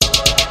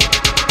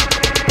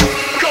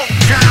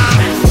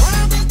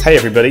Hey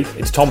everybody,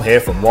 it's Tom here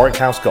from Warwick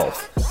House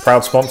Golf,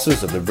 proud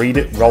sponsors of the Read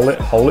It, Roll It,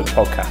 Hole It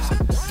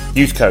podcast.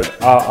 Use code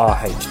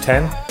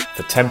RRH10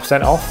 for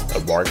 10% off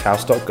at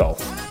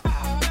warwickhouse.golf.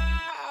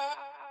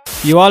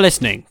 You are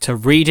listening to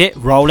Read It,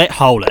 Roll It,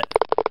 Hole It.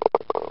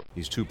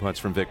 He's 2 putts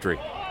from victory.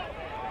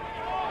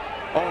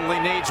 Only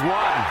needs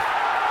one.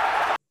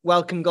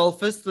 Welcome,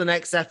 golfers, to the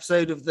next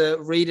episode of the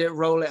Read It,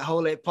 Roll It,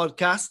 Hole It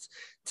podcast.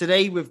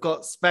 Today, we've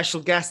got special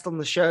guest on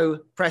the show,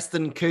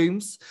 Preston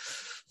Coombs,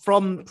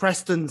 from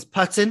Preston's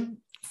Putting,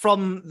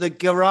 from the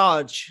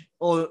garage,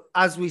 or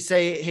as we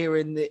say it here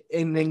in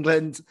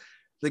England,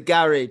 the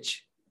garage.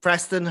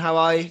 Preston, how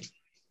are you?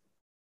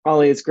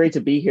 Ollie, it's great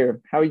to be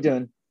here. How are you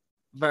doing?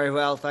 Very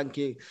well, thank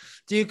you.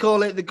 Do you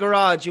call it the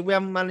garage? We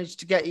haven't managed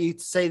to get you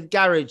to say the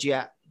garage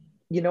yet.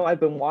 You know, I've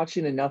been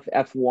watching enough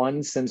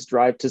F1 since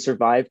Drive to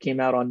Survive came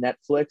out on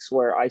Netflix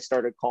where I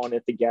started calling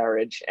it the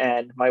garage.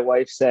 And my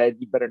wife said,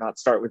 you better not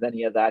start with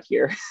any of that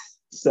here.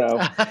 So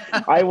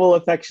I will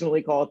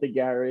affectionately call it the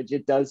garage.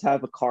 It does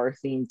have a car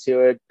theme to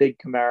it. Big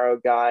Camaro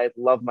guy.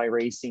 Love my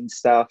racing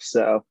stuff.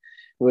 So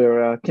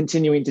we're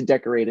continuing to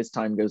decorate as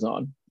time goes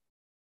on.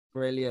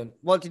 Brilliant.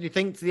 What did you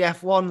think to the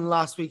F1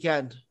 last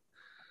weekend?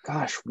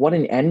 Gosh, what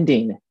an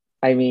ending.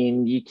 I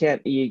mean, you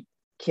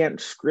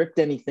can't script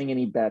anything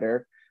any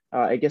better.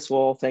 I guess we'll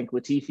all thank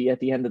Latifi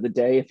at the end of the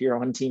day if you're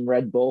on Team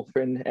Red Bull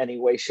in any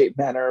way, shape,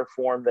 manner, or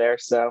form there.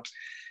 So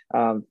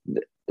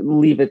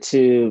leave it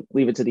to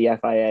the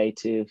FIA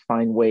to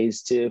find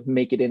ways to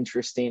make it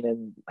interesting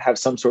and have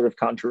some sort of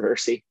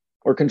controversy,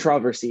 or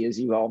controversy, as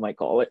you all might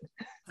call it.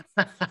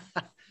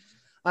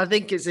 I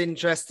think it's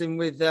interesting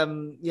with,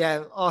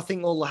 I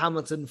think all the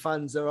Hamilton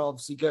fans are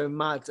obviously going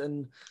mad,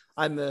 and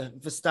I'm a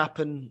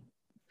Verstappen,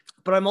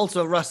 but I'm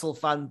also a Russell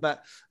fan,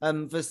 but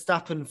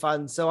Verstappen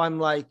fan. So I'm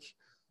like,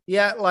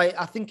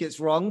 I think it's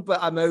wrong,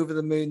 but I'm over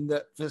the moon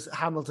that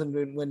Hamilton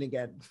won't win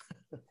again.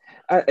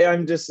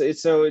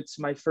 It's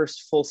my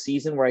first full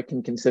season where I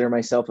can consider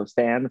myself a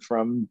fan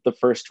from the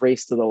first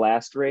race to the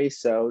last race.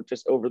 So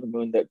just over the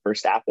moon that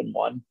Verstappen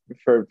won.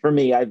 For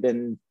me, I've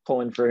been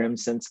pulling for him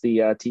since the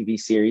TV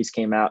series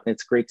came out, and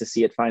it's great to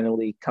see it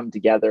finally come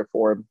together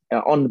for him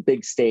on the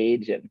big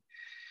stage. And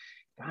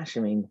gosh,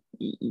 I mean,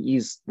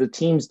 the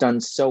team's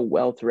done so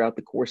well throughout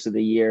the course of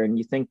the year, and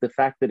you think the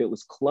fact that it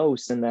was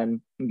close, and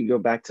then you go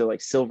back to like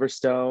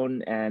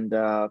Silverstone and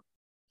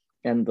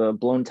the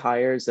blown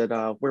tires at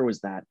where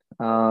was that?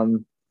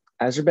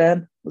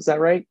 Azerbaijan, was that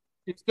right?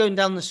 He was going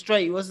down the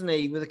straight, wasn't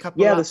he? With a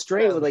couple. Yeah, the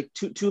straight with like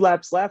two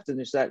laps left, and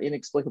there's that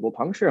inexplicable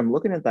puncture. I'm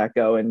looking at that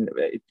go, and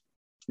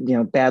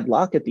bad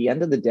luck at the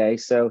end of the day.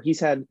 So he's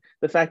had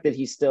the fact that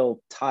he's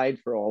still tied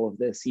for all of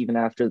this, even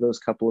after those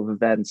couple of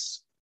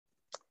events.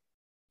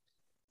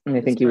 And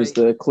I think he was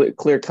the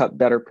clear-cut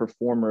better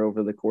performer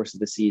over the course of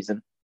the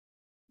season.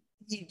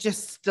 He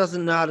just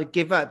doesn't know how to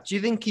give up. Do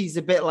you think he's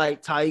a bit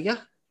like Tiger?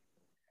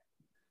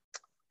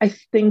 I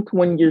think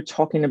when you're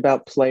talking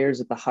about players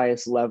at the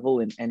highest level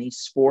in any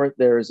sport,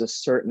 there is a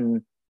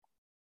certain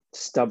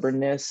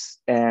stubbornness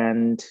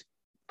and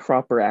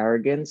proper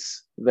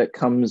arrogance that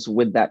comes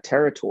with that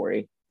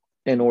territory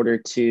in order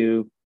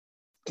to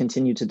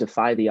continue to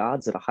defy the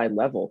odds at a high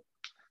level.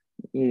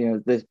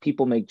 The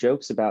people make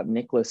jokes about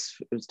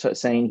Nicklaus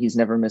saying he's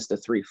never missed a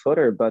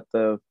 3-footer, but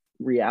the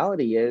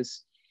reality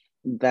is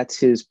that's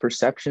his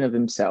perception of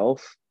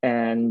himself,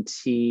 and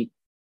he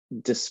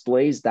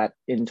displays that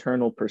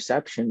internal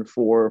perception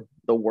for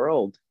the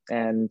world.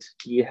 And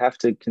you have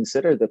to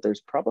consider that there's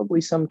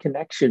probably some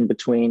connection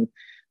between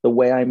the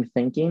way I'm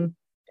thinking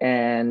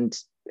and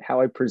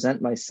how I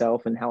present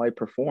myself and how I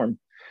perform.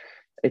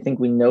 I think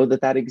we know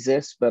that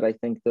exists, but I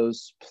think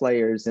those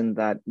players in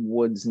that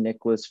Woods,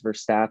 Nicklaus,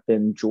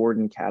 Verstappen,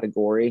 Jordan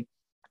category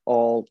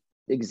all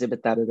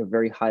exhibit that at a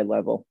very high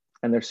level,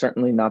 and they're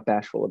certainly not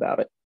bashful about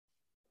it.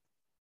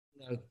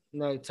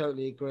 No,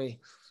 totally agree.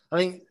 I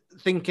think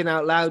thinking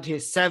out loud here,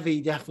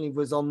 Seve definitely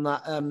was on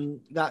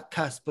that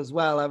cusp as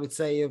well, I would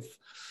say, of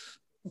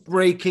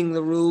breaking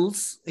the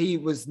rules. He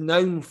was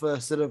known for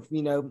sort of,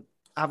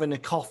 having a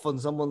cough on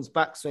someone's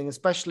backswing,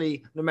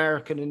 especially an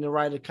American in the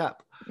Ryder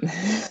Cup.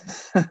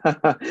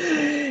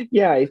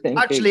 Yeah, I think.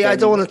 Actually, I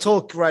don't want to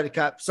talk Ryder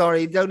Cup.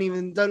 Sorry,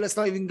 let's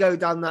not even go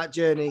down that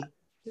journey.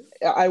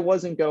 I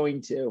wasn't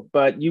going to,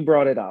 but you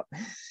brought it up.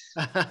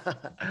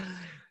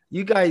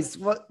 You guys,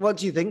 what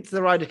do you think to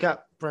the Ryder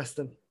Cup,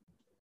 Preston?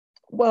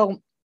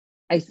 Well,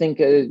 I think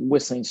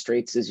Whistling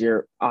Straits is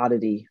your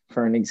oddity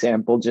for an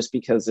example, just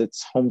because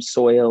it's home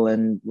soil,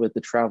 and with the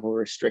travel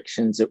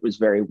restrictions, it was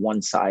very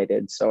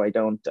one-sided. So I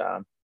don't,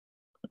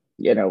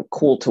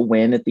 cool to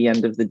win at the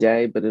end of the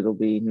day, but it'll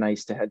be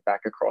nice to head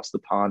back across the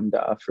pond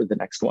for the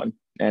next one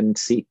and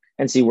see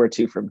where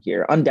to from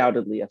here.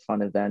 Undoubtedly a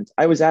fun event.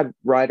 I was at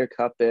Ryder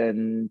Cup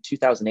in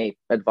 2008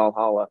 at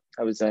Valhalla.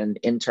 I was an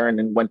intern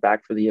and went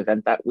back for the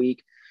event that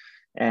week.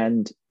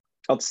 And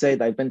I'll say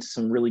that I've been to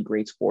some really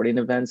great sporting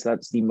events.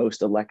 That's the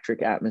most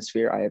electric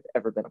atmosphere I have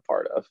ever been a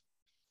part of.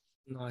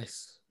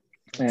 Nice.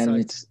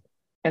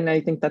 And I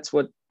think that's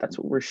what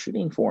we're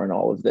shooting for in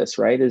all of this,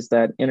 right? Is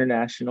that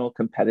international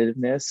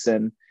competitiveness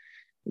and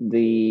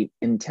the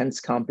intense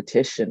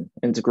competition.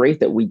 And it's great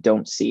that we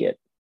don't see it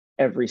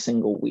every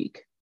single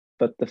week.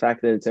 But the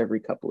fact that it's every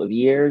couple of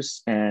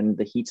years and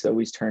the heat's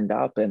always turned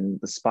up and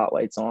the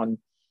spotlight's on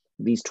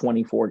these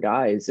 24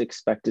 guys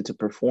expected to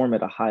perform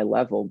at a high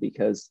level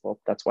because, well,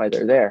 that's why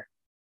they're there.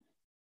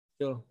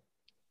 Sure.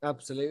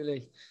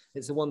 Absolutely.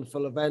 It's a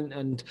wonderful event.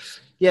 And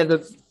yeah,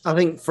 I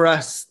think for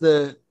us,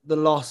 the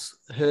loss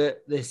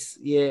hurt this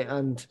year,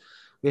 and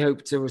we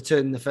hope to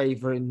return the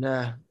favour in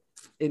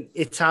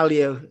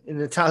Italian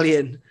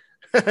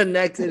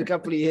next in a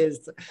couple of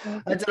years.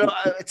 I don't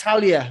know,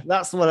 Italia.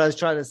 That's what I was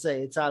trying to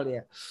say,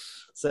 Italia.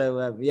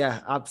 So yeah,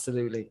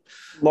 absolutely.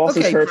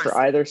 Losses hurt for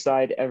either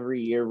side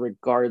every year,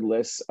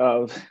 regardless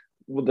of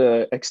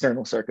the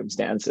external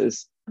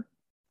circumstances.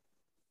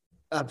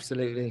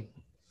 Absolutely.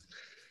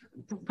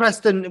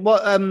 Preston,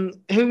 what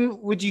who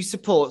would you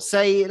support?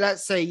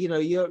 Let's say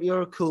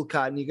you're a cool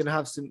cat and you're gonna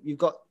have you've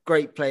got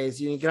great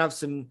players, you're gonna have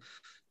some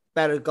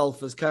better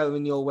golfers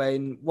coming your way,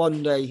 and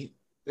one day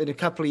in a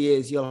couple of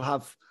years you'll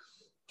have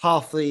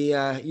half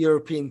the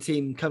European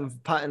team coming for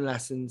putting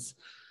lessons.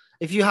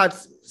 If you had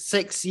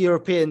 6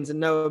 Europeans and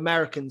no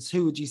Americans,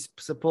 who would you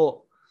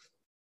support?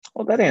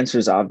 Well, that answer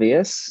is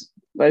obvious.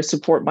 I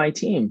support my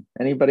team.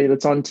 Anybody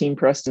that's on Team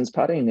Preston's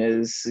putting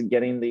is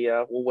getting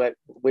the we'll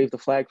wave the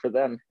flag for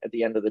them at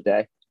the end of the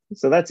day.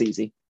 So that's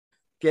easy.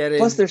 Get in.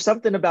 Plus, there's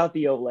something about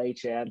the Olay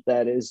chant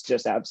that is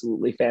just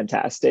absolutely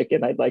fantastic,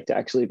 and I'd like to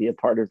actually be a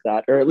part of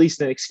that, or at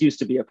least an excuse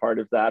to be a part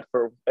of that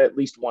for at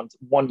least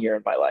one year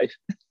in my life.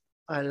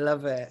 I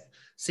love it.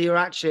 So you're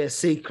actually a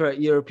secret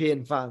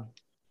European fan.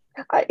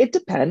 It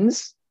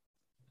depends.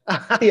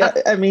 Yeah,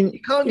 I mean,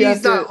 you can't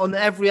use that on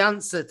every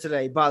answer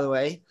today, by the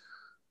way.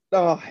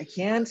 Oh, I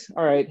can't.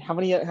 All right. How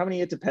many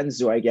it depends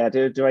do I get?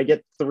 Do I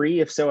get 3?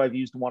 If so, I've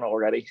used 1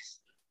 already.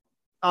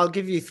 I'll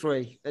give you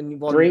 3 and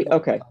 1. 3?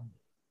 Okay.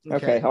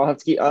 I'll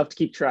have to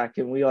keep track.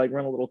 Can we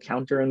run a little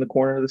counter in the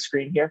corner of the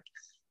screen here?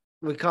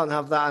 We can't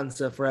have that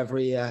answer for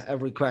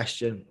every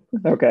question.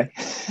 Okay.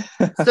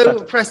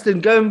 So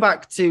Preston, going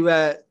back to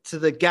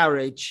the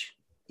garage,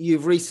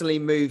 you've recently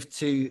moved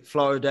to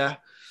Florida,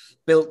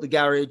 built the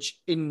garage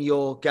in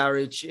your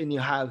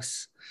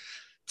house.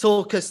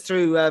 Talk us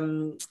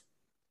through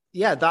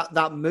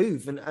that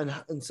move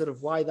and sort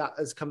of why that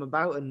has come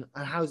about and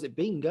how's it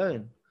been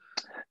going?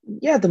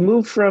 Yeah, the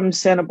move from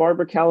Santa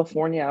Barbara,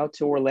 California out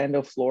to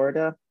Orlando,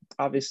 Florida,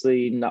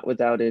 obviously not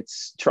without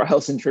its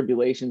trials and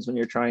tribulations when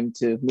you're trying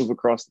to move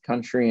across the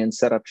country and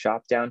set up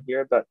shop down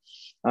here. But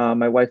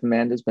my wife,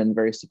 Amanda, has been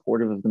very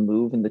supportive of the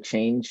move and the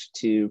change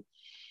to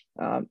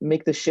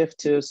make the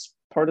shift to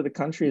part of the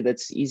country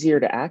that's easier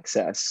to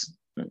access.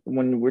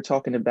 When we're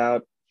talking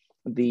about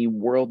the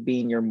world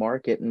being your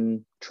market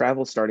and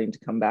travel starting to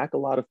come back, a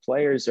lot of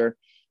players are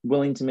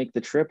willing to make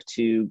the trip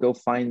to go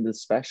find the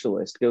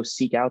specialist, go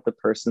seek out the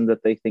person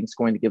that they think is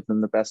going to give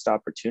them the best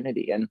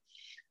opportunity. And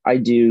I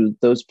do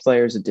those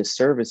players a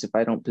disservice if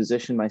I don't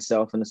position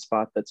myself in a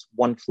spot that's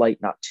 1 flight,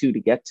 not 2, to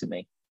get to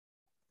me.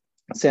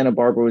 Santa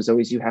Barbara was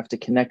always, you have to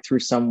connect through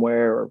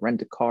somewhere or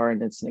rent a car,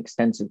 and it's an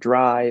extensive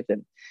drive.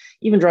 And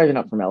even driving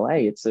up from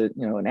LA, it's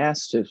an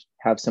ask to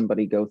have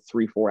somebody go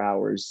 3-4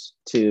 hours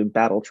to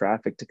battle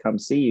traffic to come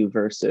see you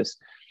versus,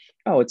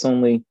 it's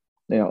only,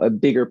 a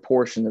bigger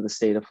portion of the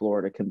state of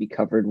Florida can be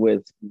covered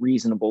with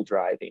reasonable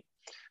driving.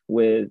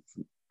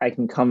 I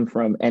can come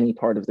from any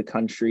part of the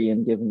country,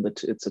 and given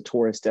that it's a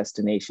tourist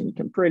destination, you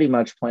can pretty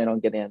much plan on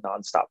getting a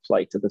nonstop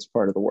flight to this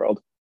part of the world.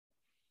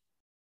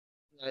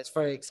 It's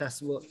very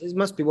accessible. It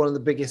must be one of the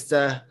biggest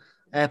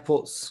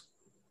airports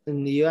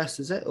in the US,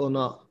 is it, or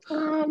not?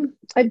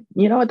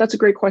 That's a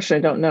great question.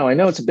 I don't know. I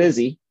know it's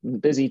busy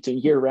to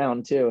year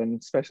round too.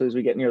 And especially as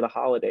we get near the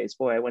holidays.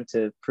 Boy, I went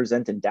to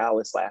present in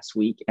Dallas last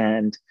week,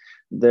 and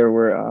there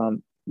were,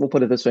 we'll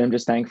put it this way, I'm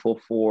just thankful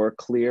for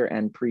clear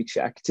and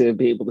pre-check to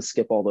be able to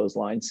skip all those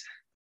lines.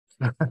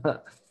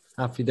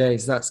 Happy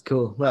days. That's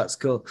cool.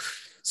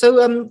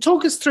 So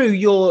talk us through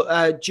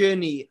your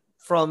journey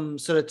from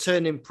sort of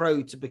turning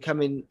pro to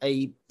becoming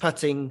a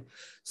putting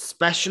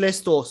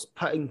specialist or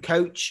putting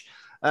coach.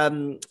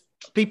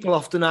 People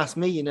often ask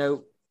me,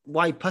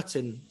 why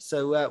putting?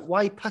 So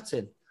why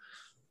putting?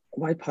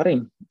 Why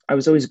putting? I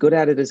was always good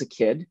at it as a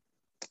kid.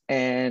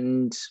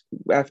 And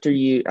after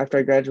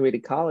I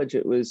graduated college,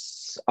 it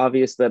was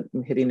obvious that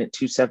hitting at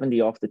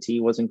 270 off the tee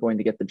wasn't going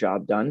to get the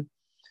job done.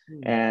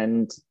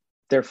 And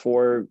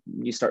therefore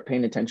you start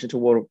paying attention to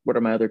what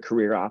are my other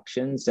career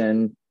options.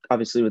 And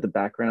obviously with a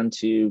background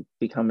to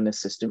become an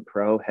assistant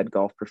pro, head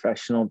golf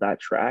professional, that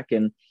track,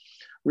 and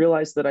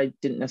realized that I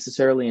didn't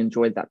necessarily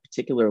enjoy that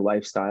particular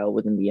lifestyle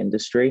within the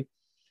industry.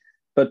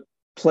 But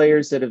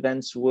players at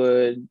events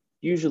would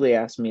usually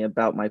ask me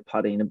about my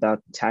putting,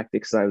 about the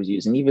tactics that I was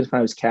using. Even if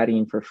I was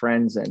caddying for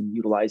friends and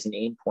utilizing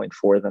aim point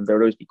for them, there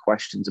would always be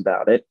questions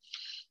about it.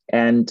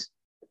 And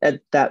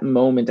at that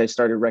moment, I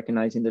started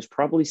recognizing there's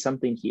probably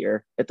something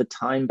here. At the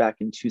time, back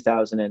in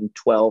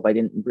 2012, I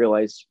didn't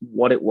realize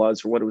what it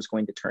was or what it was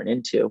going to turn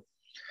into.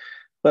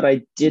 But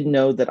I did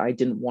know that I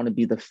didn't want to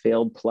be the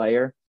failed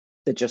player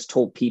that just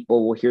told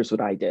people, well, here's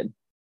what I did.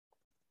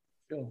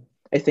 Sure.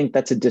 I think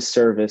that's a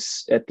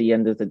disservice at the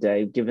end of the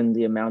day, given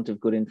the amount of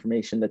good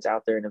information that's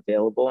out there and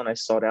available. And I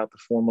sought out the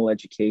formal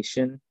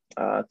education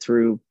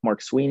through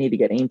Mark Sweeney to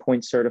get aim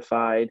point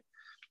certified,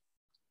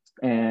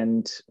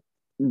 and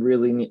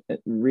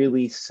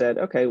really said,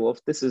 okay, well,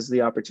 if this is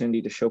the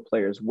opportunity to show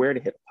players where to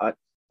hit a putt,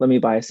 let me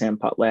buy a sand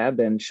putt lab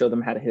and show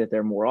them how to hit it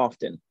there more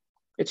often.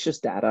 It's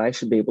just data. I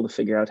should be able to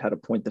figure out how to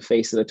point the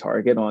face of the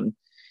target on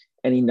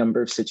any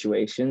number of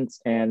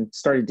situations, and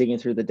started digging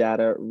through the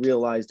data,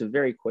 realized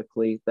very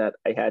quickly that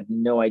I had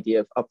no idea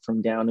of up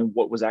from down and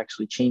what was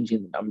actually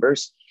changing the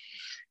numbers,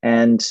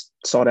 and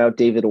sought out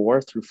David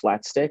Orr through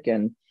Flatstick.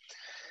 And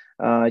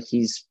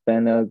he's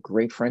been a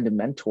great friend and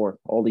mentor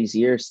all these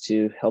years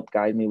to help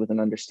guide me with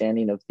an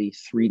understanding of the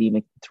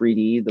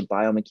 3D, the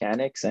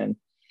biomechanics, and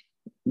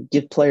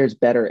give players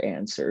better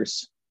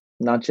answers,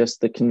 not just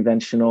the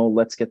conventional,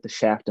 let's get the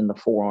shaft and the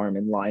forearm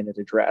in line at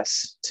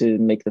address to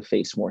make the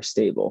face more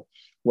stable.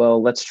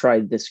 Well, let's try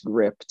this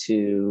grip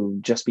to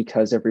just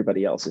because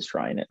everybody else is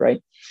trying it,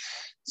 right?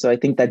 So I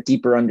think that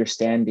deeper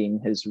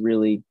understanding has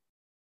really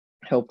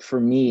helped for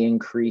me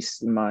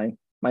increase my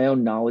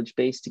own knowledge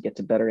base to get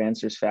to better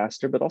answers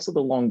faster, but also the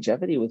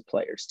longevity with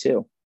players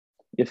too.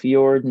 If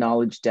your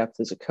knowledge depth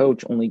as a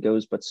coach only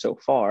goes but so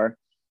far,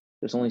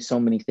 there's only so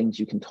many things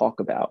you can talk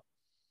about.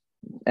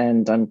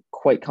 And I'm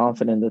quite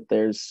confident that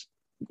there's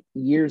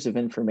years of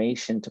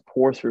information to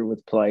pour through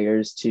with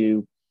players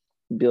to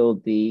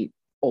build the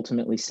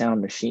ultimately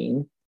sound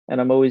machine. And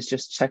I'm always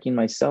just checking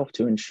myself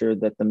to ensure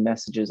that the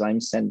messages I'm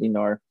sending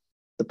are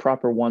the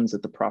proper ones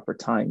at the proper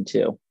time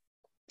too.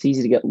 It's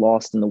easy to get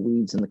lost in the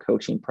weeds in the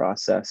coaching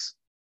process.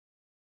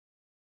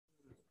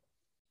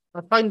 I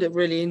find it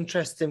really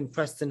interesting,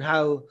 Preston,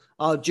 how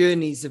our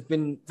journeys have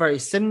been very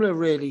similar,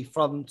 really,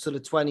 from sort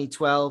of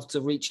 2012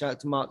 to reaching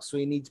out to Mark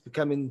Sweeney to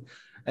becoming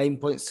aim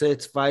point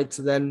certified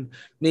to then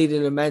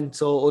needing a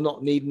mentor, or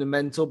not needing a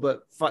mentor,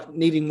 but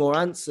needing more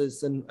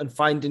answers, and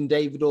finding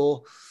David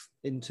Orr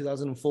in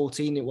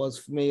 2014, it was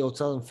for me, or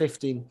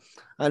 2015.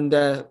 And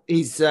I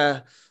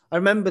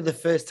remember the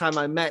first time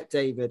I met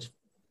David,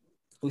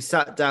 we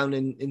sat down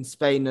in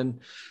Spain, and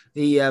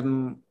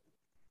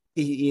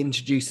he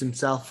introduced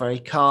himself, very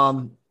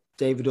calm.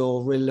 David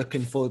Orr, really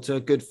looking forward to a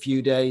good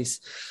few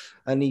days.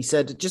 And he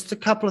said, just a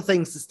couple of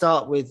things to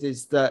start with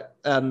is that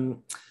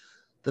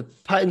the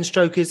putting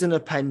stroke isn't a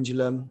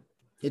pendulum.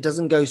 It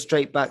doesn't go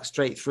straight back,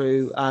 straight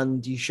through,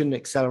 and you shouldn't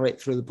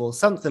accelerate through the ball.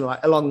 Something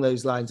like along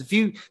those lines. A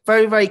few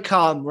very, very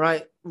calm,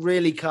 right?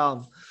 Really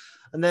calm.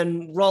 And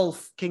then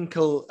Rolf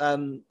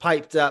Kinkel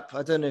piped up.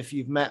 I don't know if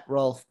you've met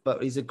Rolf,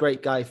 but he's a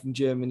great guy from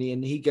Germany.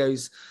 And he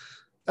goes,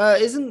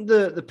 isn't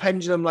the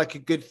pendulum like a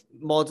good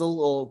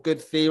model or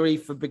good theory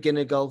for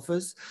beginner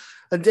golfers?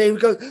 And David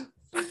goes,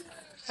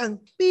 and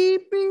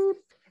beep, beep.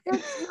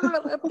 It's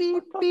not a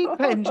beep, beep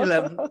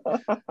pendulum.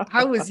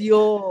 How was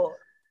your,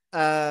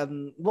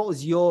 what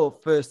was your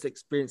first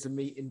experience of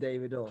meeting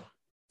David Orr?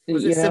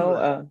 Was it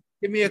similar?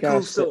 Give me a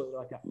cool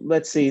story.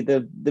 Let's see.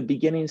 The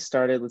beginning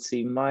started,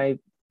 my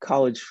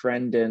college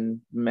friend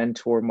and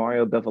mentor,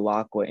 Mario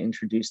Bevilacqua,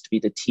 introduced me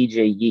to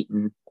TJ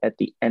Yeaton at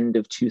the end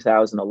of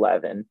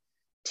 2011.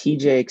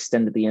 TJ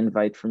extended the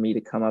invite for me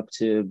to come up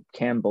to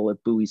Campbell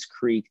at Bowie's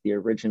Creek, the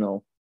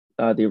original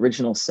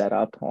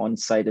setup on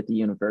site at the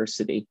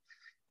university.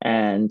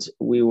 And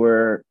we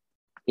were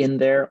in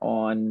there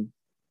on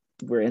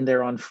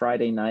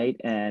Friday night,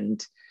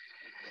 and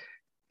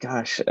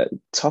gosh,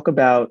 talk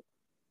about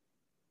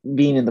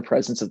being in the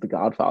presence of the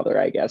Godfather,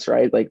 I guess,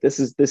 right? Like this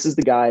is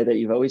the guy that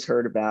you've always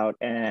heard about,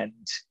 and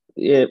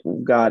it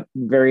got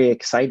very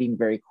exciting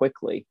very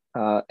quickly.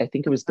 I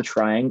think it was the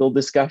triangle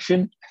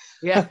discussion,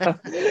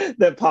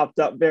 that popped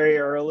up very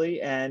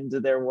early, and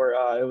there were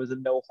it was a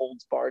no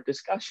holds barred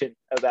discussion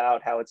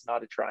about how it's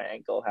not a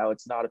triangle, how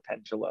it's not a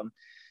pendulum.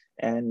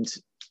 And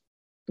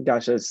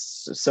gosh, there's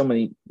so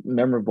many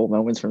memorable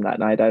moments from that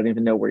night. I don't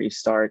even know where you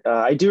start.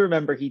 I do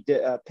remember he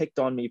picked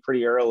on me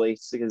pretty early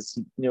because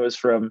he knew it was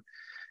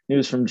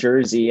from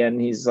Jersey, and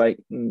he's like,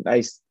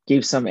 I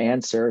gave some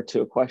answer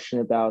to a question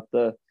about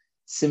the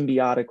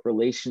symbiotic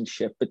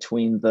relationship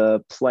between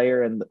the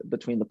player and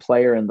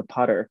the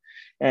putter,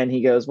 and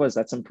he goes, "Was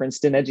that some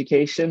Princeton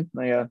education?"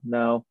 I go,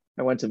 "No,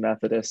 I went to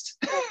Methodist."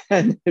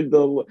 And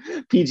the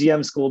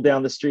PGM school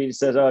down the street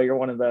says, "Oh, you're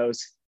one of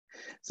those."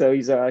 So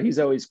he's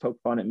always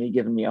poked fun at me,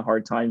 giving me a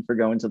hard time for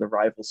going to the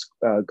rival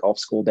golf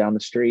school down the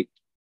street.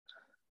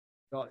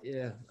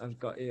 I've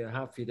got you.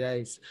 Happy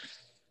days.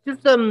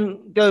 Just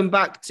going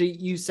back to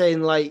you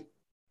saying, like,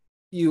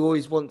 you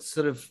always want to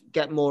sort of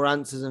get more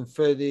answers and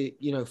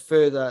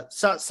further.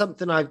 So that's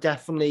something I've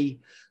definitely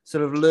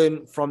sort of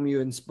learned from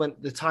you, and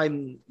spent the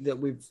time that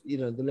we've,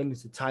 the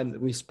limited time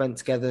that we've spent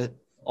together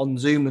on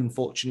Zoom,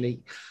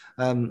 unfortunately.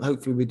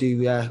 Hopefully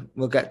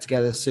we'll get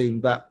together soon,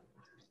 but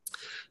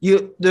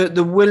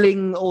the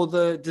willing or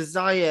the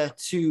desire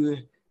to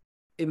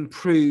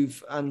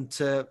improve and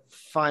to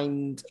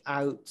find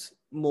out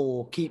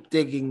more, keep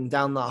digging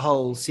down that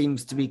hole,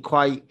 seems to be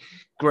quite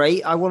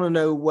great. I want to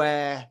know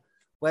where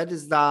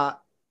does that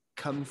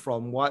come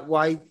from?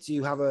 Why do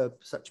you have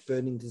such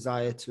burning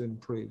desire to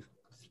improve?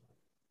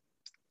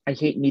 I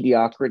hate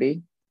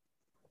mediocrity.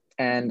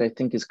 And I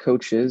think as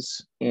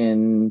coaches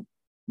in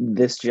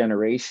this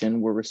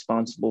generation, we're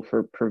responsible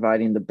for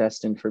providing the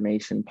best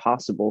information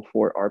possible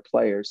for our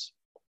players.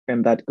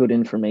 And that good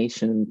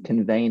information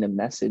conveying a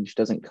message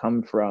doesn't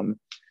come from,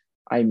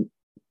 I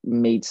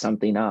made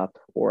something up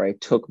or I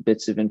took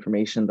bits of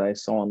information that I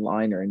saw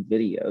online or in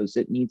videos.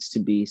 It needs to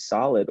be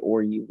solid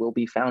or you will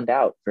be found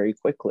out very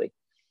quickly.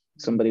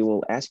 Somebody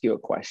will ask you a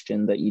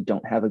question that you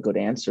don't have a good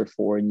answer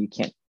for and you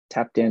can't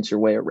tap dance your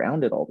way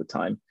around it all the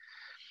time.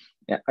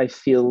 I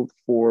feel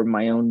for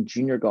my own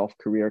junior golf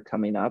career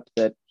coming up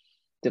that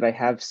did I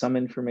have some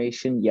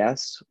information?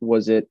 Yes.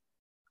 Was it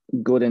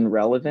good and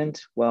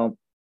relevant? Well,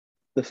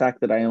 the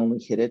fact that I only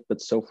hit it,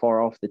 but so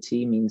far off the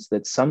tee means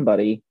that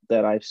somebody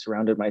that I've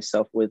surrounded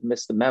myself with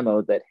missed the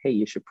memo that, hey,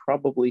 you should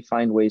probably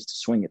find ways to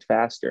swing it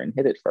faster and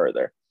hit it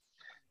further.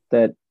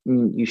 That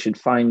you should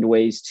find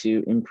ways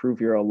to improve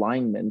your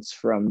alignments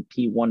from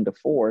P1 to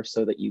 4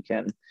 so that you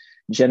can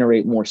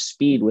generate more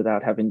speed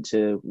without having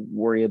to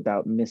worry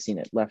about missing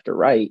it left or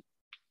right.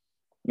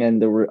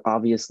 And there were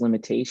obvious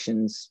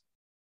limitations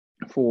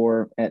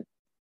for at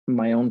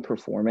my own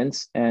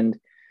performance. And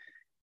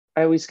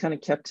I always kind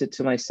of kept it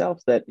to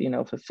myself that,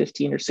 if a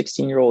 15 or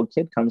 16-year-old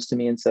kid comes to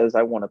me and says,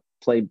 I want to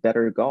play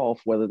better golf,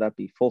 whether that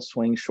be full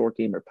swing, short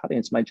game, or putting,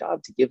 it's my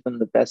job to give them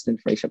the best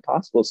information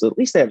possible. So at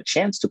least they have a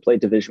chance to play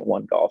Division I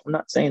golf. I'm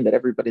not saying that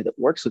everybody that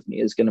works with me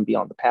is going to be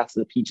on the path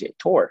of the PGA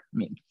Tour. I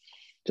mean,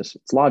 just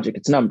it's logic,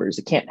 it's numbers.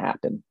 It can't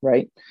happen,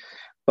 right?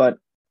 But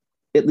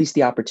at least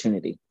the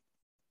opportunity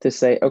to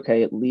say,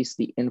 okay, at least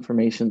the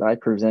information that I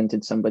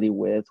presented somebody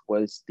with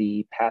was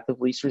the path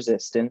of least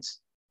resistance.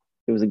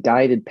 It was a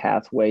guided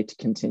pathway to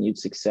continued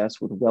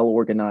success with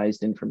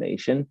well-organized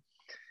information.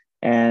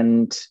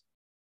 And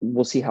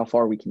we'll see how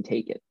far we can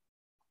take it.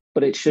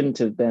 But it shouldn't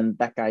have been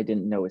that guy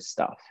didn't know his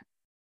stuff.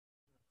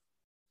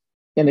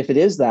 And if it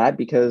is that,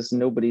 because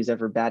nobody's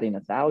ever batting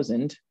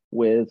 1,000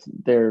 with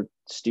their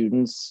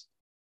students,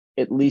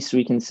 at least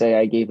we can say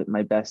I gave it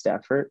my best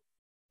effort.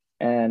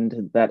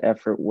 And that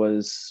effort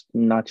was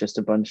not just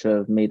a bunch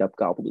of made up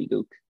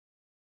gobbledygook.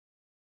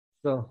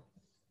 So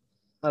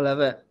I love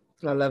it.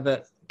 I love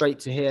it. Great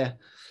to hear.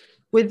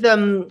 With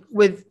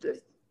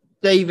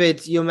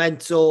David, your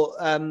mentor,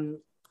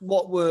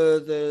 what are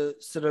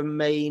the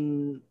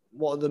main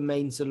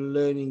sort of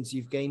learnings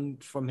you've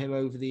gained from him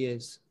over the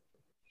years?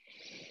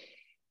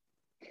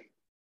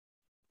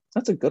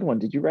 That's a good one.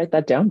 Did you write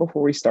that down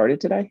before we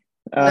started today?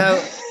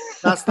 No,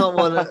 that's not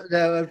one.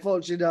 No,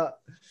 unfortunately not.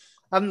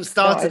 I haven't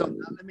started on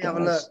that. Let me have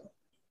a look.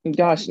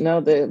 Gosh, no,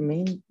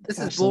 this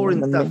is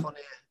boring stuff on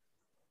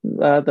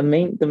here.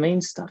 The main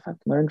stuff I've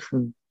learned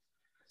from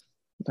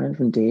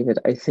David,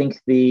 I think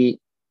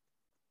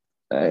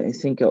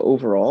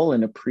overall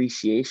an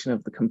appreciation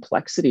of the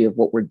complexity of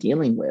what we're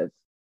dealing with,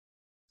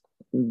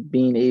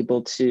 being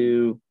able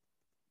to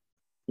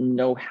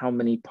know how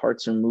many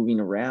parts are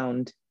moving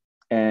around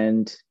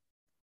and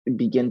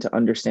begin to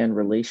understand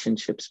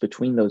relationships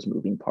between those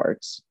moving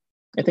parts.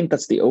 I think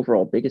that's the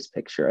overall biggest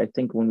picture. I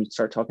think when we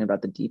start talking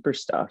about the deeper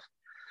stuff,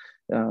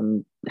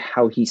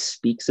 how he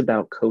speaks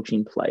about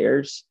coaching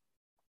players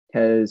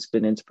has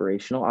been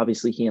inspirational.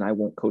 Obviously, he and I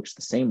won't coach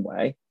the same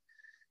way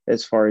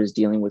as far as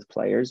dealing with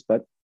players,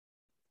 but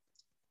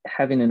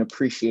having an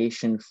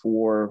appreciation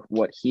for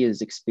what he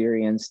has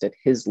experienced at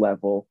his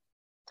level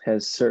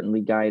has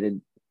certainly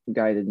guided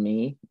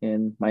me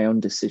in my own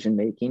decision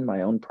making,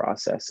 my own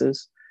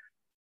processes.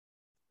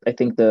 I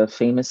think the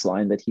famous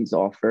line that he's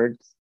offered,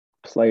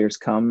 players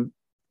come,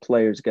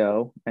 players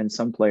go, and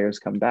some players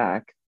come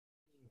back,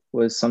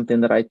 was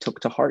something that I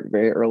took to heart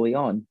very early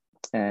on.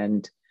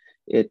 And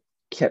it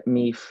kept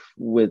me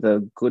with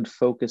a good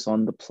focus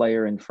on the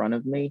player in front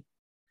of me,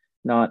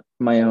 not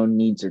my own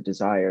needs or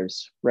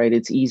desires, right?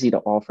 It's easy to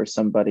offer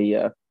somebody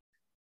a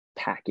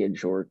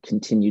package or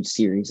continued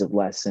series of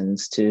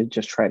lessons to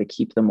just try to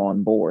keep them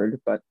on board,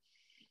 but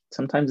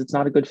sometimes it's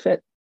not a good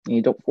fit and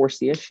you don't force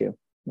the issue,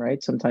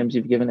 right? Sometimes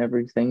you've given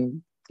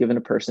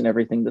a person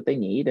everything that they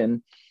need.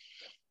 And,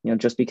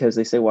 just because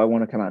they say, well, I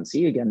want to come out and see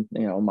you again,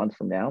 a month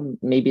from now,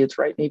 maybe it's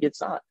right, maybe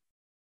it's not.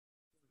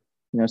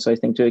 So I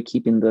think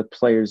keeping the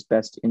player's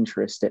best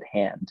interest at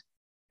hand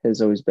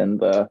has always been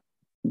the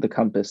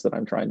compass that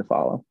I'm trying to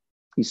follow.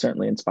 He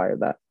certainly inspired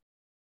that.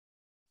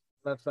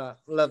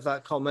 Love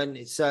that comment.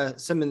 It's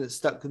something that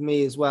stuck with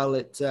me as well.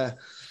 It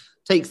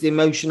takes the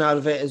emotion out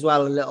of it as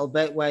well a little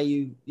bit, where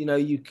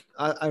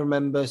I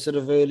remember sort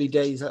of early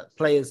days that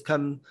players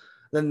come,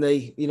 then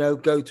they,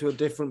 go to a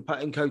different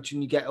putting coach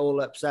and you get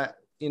all upset,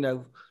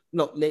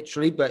 not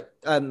literally, but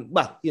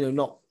not,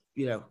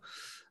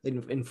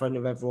 in front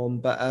of everyone,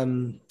 but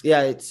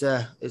it's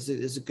a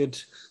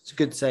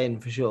good saying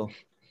for sure.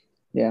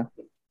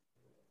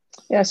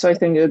 So I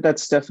think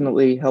that's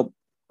definitely helped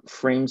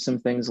frame some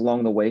things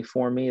along the way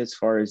for me as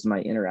far as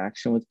my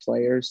interaction with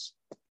players.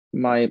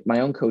 My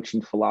own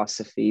coaching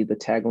philosophy, the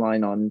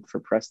tagline for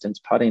Preston's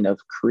putting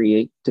of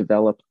create,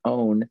 develop,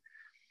 own,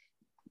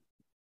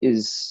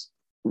 is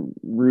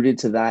rooted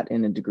to that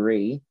in a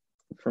degree.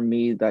 For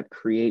me, that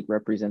create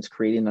represents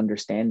creating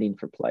understanding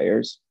for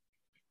players.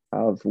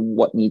 of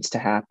what needs to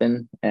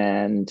happen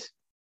and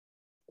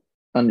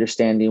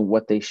understanding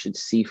what they should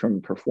see from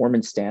a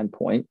performance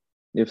standpoint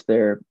if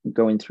they're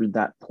going through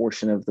that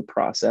portion of the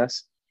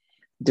process.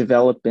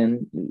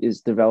 Developing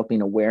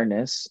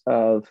awareness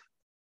of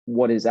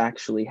what is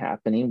actually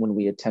happening when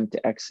we attempt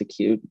to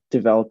execute,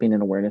 developing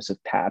an awareness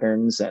of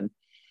patterns and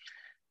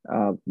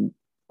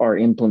our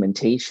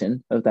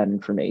implementation of that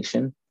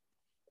information.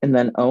 And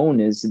then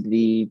own is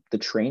the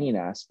training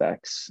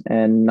aspects,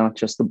 and not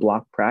just the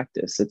block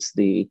practice. It's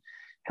the,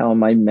 how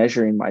am I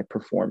measuring my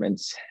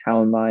performance?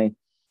 How am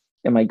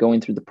I going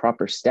through the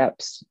proper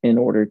steps in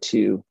order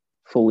to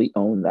fully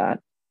own that?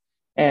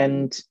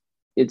 And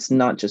it's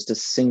not just a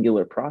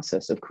singular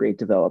process of create,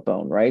 develop,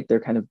 own, right? They're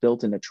kind of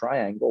built in a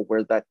triangle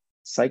where that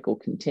cycle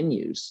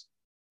continues.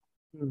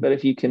 But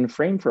if you can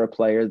frame for a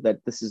player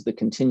that this is the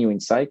continuing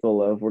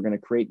cycle of, we're going to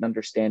create an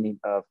understanding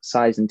of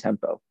size and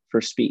tempo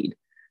for speed,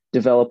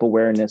 develop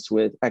awareness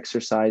with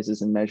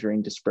exercises and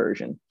measuring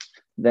dispersion,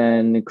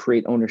 then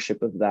create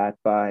ownership of that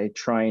by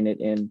trying it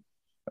in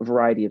a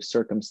variety of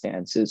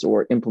circumstances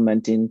or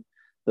implementing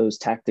those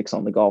tactics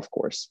on the golf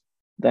course.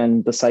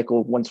 Then the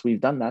cycle, once we've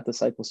done that, the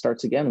cycle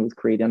starts again with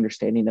create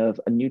understanding of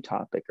a new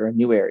topic or a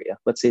new area.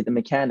 Let's say the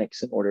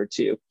mechanics in order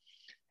to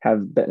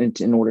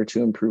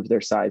improve their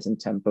size and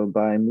tempo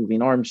by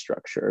moving arm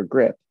structure or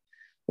grip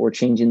or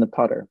changing the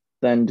putter.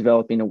 Then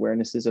developing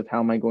awarenesses of how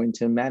am I going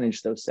to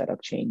manage those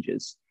setup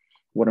changes?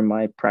 What are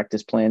my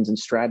practice plans and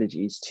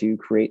strategies to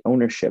create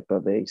ownership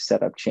of a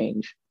setup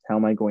change? How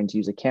am I going to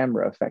use a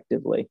camera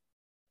effectively?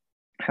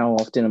 How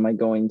often am I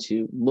going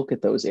to look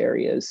at those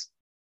areas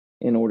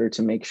in order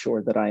to make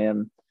sure that I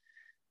am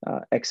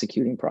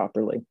executing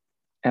properly?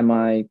 Am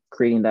I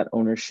creating that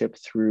ownership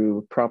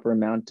through proper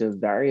amount of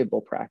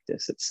variable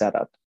practice at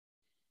setup?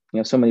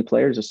 So many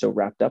players are so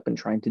wrapped up in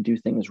trying to do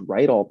things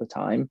right all the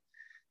time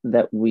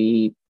that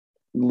we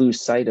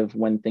lose sight of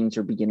when things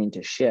are beginning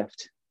to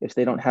shift. If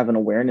they don't have an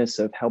awareness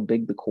of how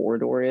big the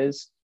corridor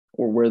is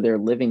or where they're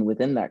living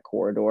within that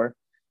corridor,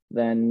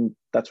 then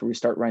that's where we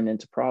start running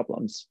into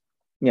problems.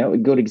 A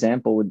good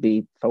example would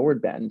be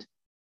forward bend.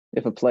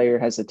 If a player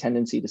has a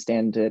tendency to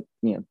stand at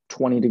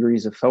 20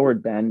 degrees of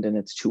forward bend and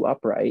it's too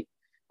upright,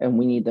 and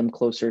we need them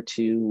closer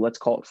to, let's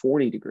call it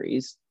 40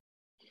 degrees,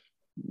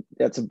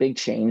 that's a big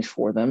change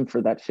for them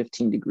for that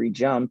 15-degree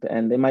jump.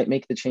 And they might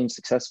make the change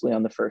successfully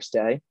on the first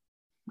day.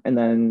 And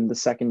then the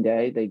second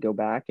day, they go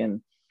back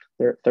and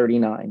they're at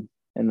 39,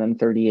 and then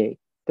 38,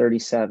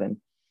 37.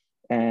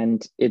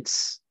 And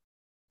it's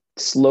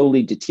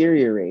slowly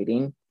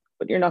deteriorating,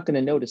 but you're not going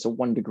to notice a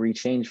 1 degree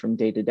change from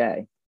day to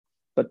day.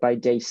 But by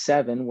day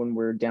 7, when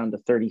we're down to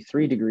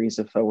 33 degrees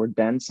of forward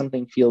bend,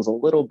 something feels a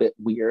little bit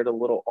weird, a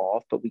little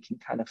off, but we can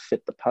kind of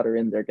fit the putter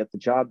in there, get the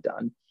job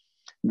done.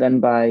 Then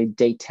by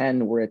day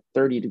 10, we're at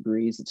 30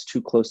 degrees. It's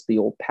too close to the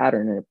old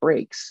pattern and it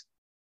breaks.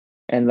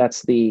 And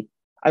that's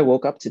I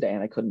woke up today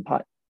and I couldn't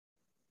putt.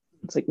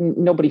 It's like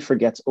nobody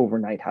forgets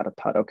overnight how to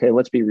putt. Okay,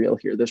 let's be real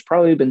here. There's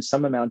probably been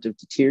some amount of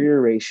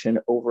deterioration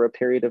over a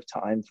period of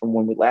time from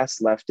when we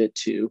last left it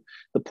to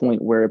the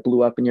point where it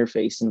blew up in your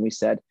face and we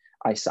said,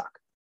 I suck.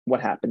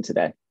 What happened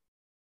today?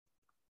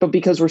 But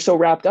because we're so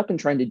wrapped up in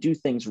trying to do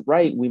things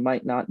right, we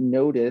might not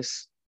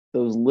notice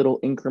those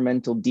little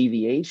incremental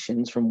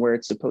deviations from where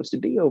it's supposed to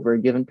be over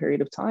a given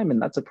period of time.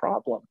 And that's a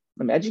problem.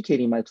 I'm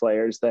educating my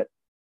players that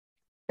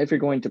if you're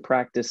going to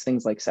practice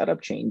things like setup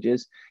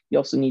changes, you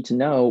also need to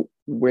know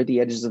where the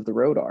edges of the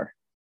road are.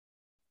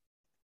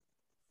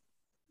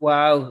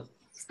 Wow.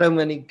 So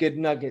many good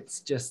nuggets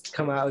just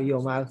come out of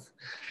your mouth.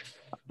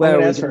 Where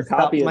I'm for a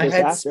copy of my this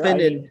head's after.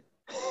 spinning.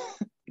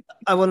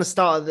 I want to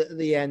start at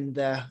the end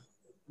there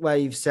where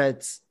you've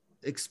said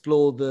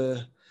explore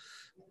the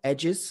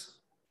edges.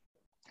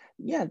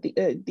 Yeah,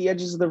 the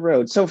edges of the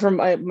road. So from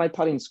my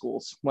putting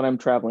schools, when I'm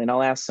traveling,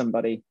 I'll ask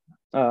somebody,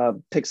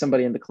 pick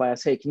somebody in the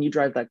class, hey, can you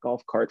drive that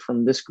golf cart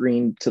from this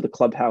green to the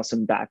clubhouse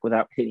and back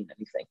without hitting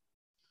anything?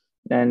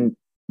 And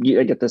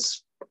I get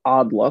this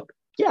odd look.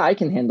 Yeah, I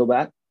can handle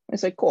that. I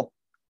say, cool.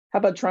 How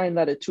about trying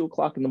that at 2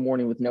 o'clock in the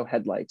morning with no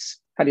headlights?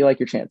 How do you like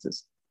your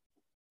chances?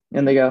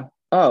 And they go,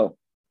 oh,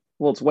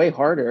 well, it's way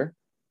harder.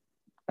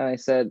 And I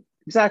said,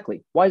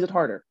 exactly. Why is it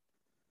harder?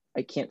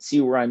 I can't see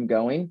where I'm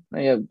going.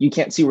 You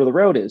can't see where the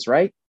road is,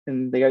 right?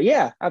 And they go,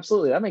 yeah,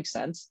 absolutely. That makes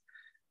sense.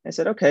 I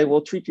said, okay,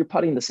 well, treat your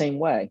putting the same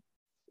way.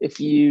 If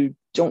you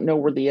don't know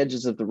where the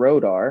edges of the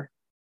road are,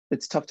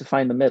 it's tough to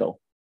find the middle.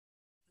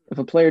 If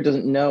a player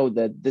doesn't know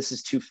that this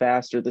is too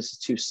fast or this is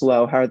too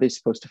slow, how are they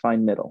supposed to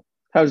find middle?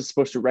 How is it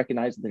supposed to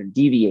recognize that they're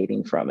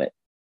deviating from it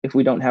if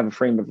we don't have a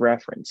frame of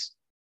reference?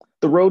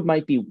 The road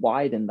might be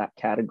wide in that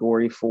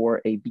category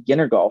for a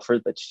beginner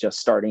golfer that's just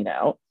starting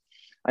out.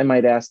 I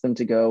might ask them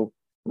to go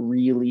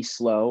really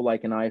slow,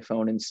 like an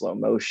iPhone in slow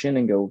motion,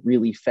 and go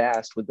really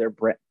fast with their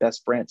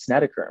best Brandt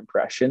Snedeker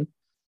impression,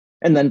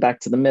 and then back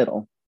to the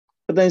middle.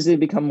 But then as they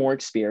become more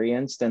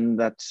experienced, and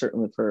that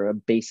certainly for a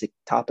basic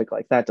topic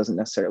like that doesn't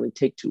necessarily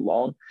take too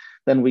long,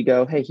 then we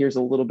go, hey, here's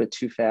a little bit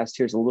too fast,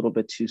 here's a little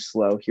bit too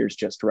slow, here's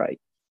just right.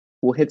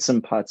 We'll hit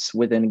some putts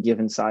within a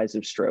given size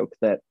of stroke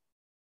that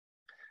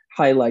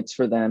highlights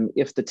for them.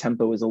 If the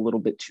tempo is a little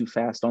bit too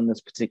fast on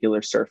this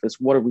particular surface,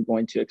 what are we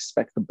going to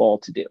expect the ball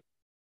to do?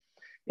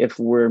 If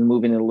we're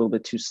moving it a little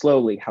bit too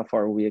slowly, how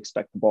far will we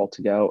expect the ball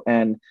to go?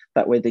 And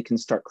that way they can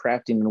start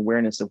crafting an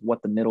awareness of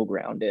what the middle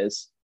ground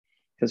is.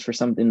 Because for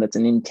something that's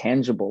an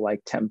intangible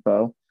like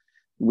tempo,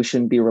 we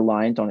shouldn't be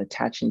reliant on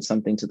attaching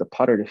something to the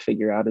putter to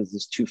figure out, is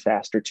this too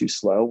fast or too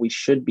slow? We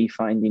should be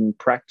finding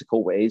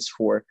practical ways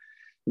for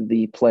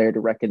the player to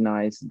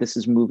recognize this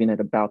is moving at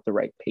about the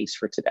right pace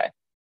for today.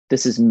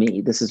 This is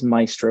me. This is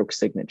my stroke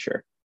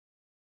signature.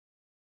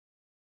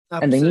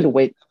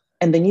 Absolutely.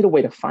 And they need a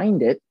way to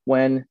find it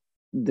when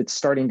that's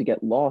starting to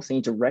get lost. They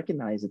need to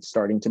recognize it's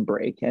starting to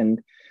break.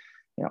 And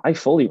I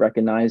fully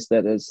recognize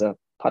that as a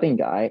putting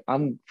guy,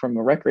 I'm from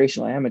a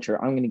recreational amateur,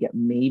 I'm going to get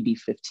maybe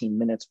 15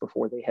 minutes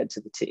before they head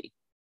to the tee.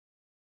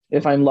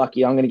 If I'm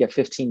lucky, I'm going to get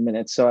 15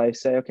 minutes. So I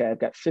say, okay, I've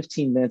got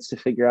 15 minutes to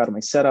figure out, am I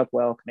set up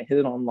well? Can I hit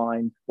it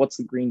online? What's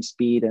the green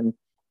speed? And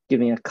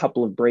giving a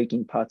couple of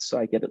breaking putts so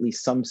I get at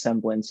least some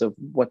semblance of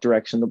what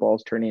direction the ball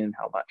is turning and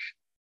how much.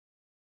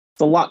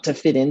 It's a lot to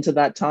fit into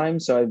that time.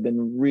 So I've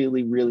been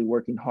really, really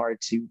working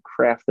hard to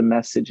craft the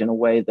message in a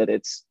way that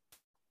it's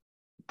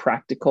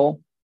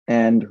practical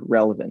and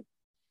relevant.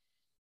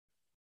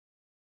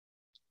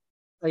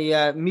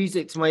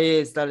 Music to my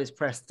ears, that is,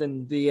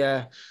 Preston.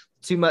 The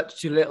too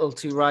much, too little,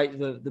 too right,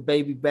 the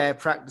baby bear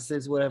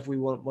practices, whatever we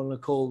want to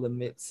call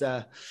them.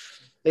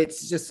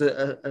 It's just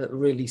a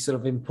really sort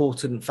of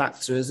important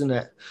factor, isn't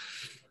it?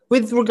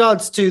 With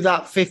regards to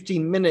that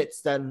 15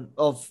 minutes then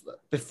of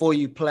before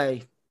you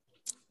play,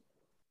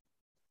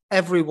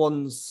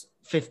 everyone's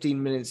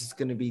 15 minutes is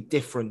going to be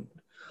different.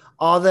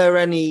 Are there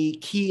any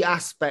key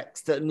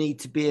aspects that need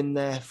to be in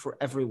there for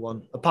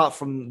everyone, apart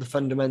from the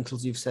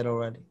fundamentals you've said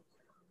already?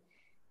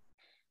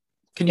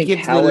 Can you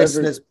give the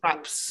listeners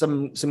perhaps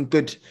some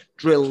good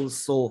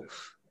drills or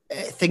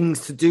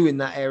things to do in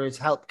that area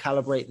to help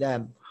calibrate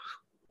them?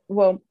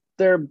 Well,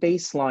 there are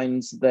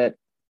baselines that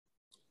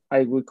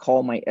I would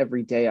call my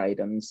everyday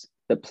items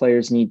that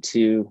players need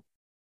to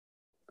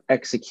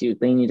execute.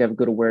 They need to have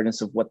good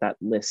awareness of what that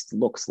list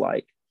looks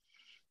like.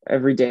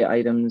 Everyday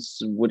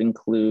items would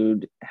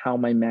include, how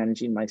am I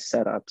managing my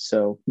setup?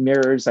 So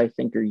mirrors, I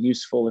think, are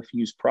useful if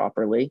used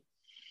properly.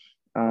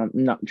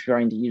 Not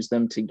trying to use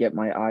them to get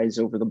my eyes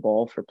over the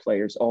ball for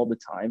players all the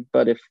time.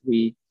 But if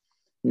we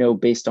know,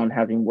 based on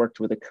having worked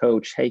with a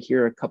coach, hey,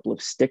 here are a couple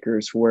of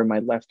stickers where my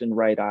left and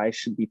right eye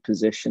should be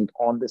positioned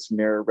on this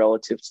mirror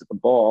relative to the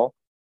ball,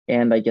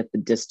 and I get the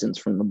distance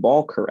from the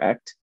ball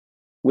correct.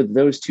 With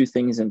those two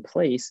things in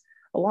place,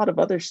 a lot of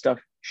other stuff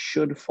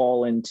should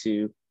fall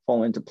into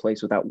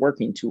place without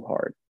working too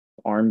hard.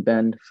 Arm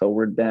bend,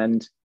 forward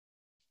bend,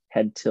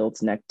 head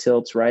tilts, neck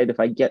tilts, right? If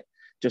I get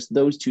just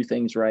those two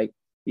things right,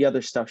 the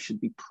other stuff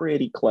should be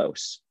pretty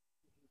close.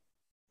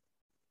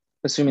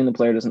 Assuming the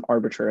player doesn't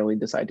arbitrarily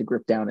decide to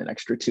grip down an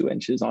extra 2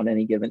 inches on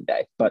any given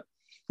day. But,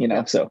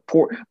 so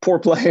poor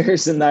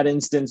players in that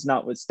instance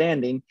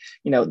notwithstanding,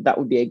 that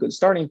would be a good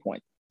starting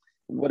point.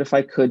 What if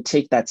I could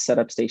take that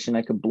setup station,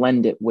 I could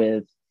blend it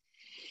with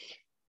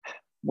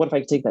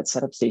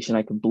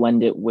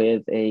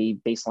a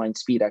baseline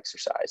speed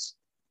exercise?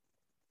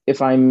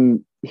 If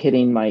I'm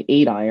hitting my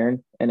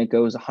 8-iron and it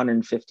goes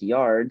 150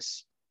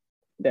 yards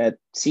at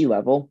sea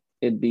level,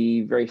 it'd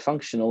be very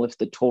functional if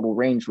the total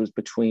range was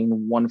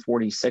between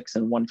 146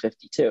 and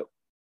 152.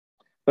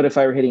 But if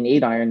I were hitting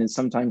 8-iron and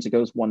sometimes it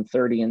goes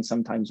 130 and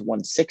sometimes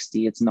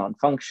 160, it's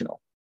non-functional.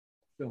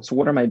 So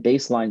what are my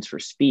baselines for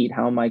speed?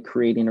 How am I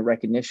creating a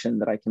recognition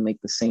that I can make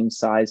the same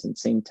size and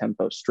same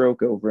tempo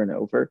stroke over and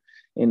over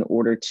in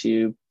order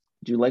to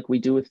do like we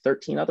do with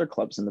 13 other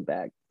clubs in the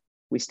bag?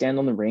 We stand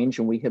on the range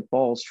and we hit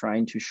balls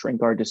trying to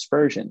shrink our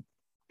dispersion,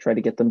 try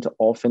to get them to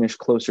all finish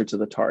closer to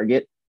the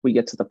target. We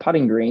get to the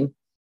putting green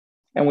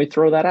and we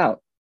throw that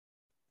out.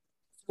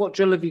 What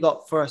drill have you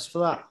got for us for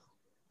that?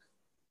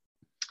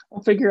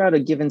 I'll figure out a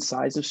given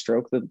size of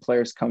stroke that the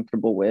player is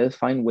comfortable with,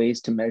 find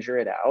ways to measure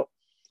it out,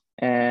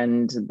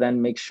 and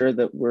then make sure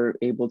that we're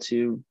able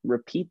to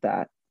repeat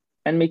that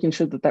and making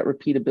sure that that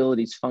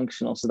repeatability is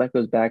functional. So that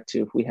goes back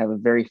to, if we have a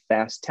very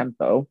fast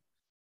tempo,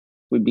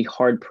 we'd be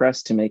hard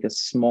pressed to make a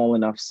small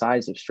enough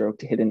size of stroke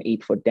to hit an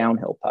 8-foot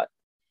downhill putt.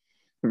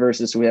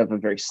 Versus we have a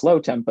very slow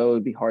tempo, it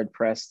would be hard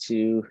pressed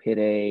to hit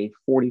a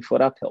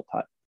 40-foot uphill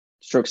putt.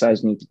 Stroke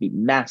size need to be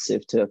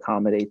massive to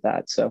accommodate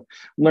that. So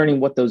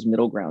learning what those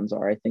middle grounds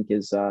are, I think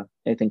is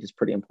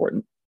pretty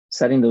important.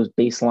 Setting those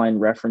baseline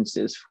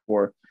references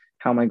for,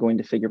 how am I going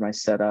to figure my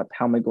setup?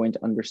 How am I going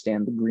to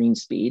understand the green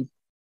speed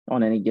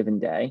on any given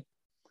day?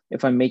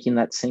 If I'm making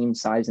that same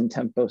size and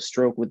tempo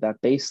stroke with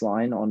that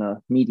baseline on a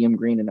medium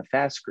green and a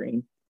fast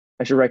green,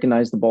 I should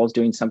recognize the ball's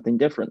doing something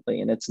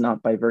differently, and it's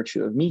not by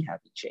virtue of me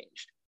having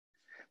changed.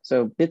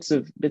 So bits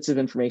of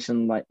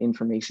information, like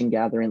information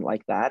gathering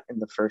like that in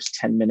the first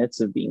 10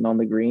 minutes of being on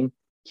the green,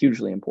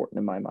 hugely important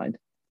in my mind.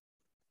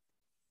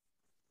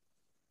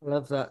 I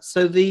love that.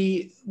 So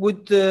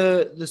would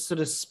the sort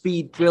of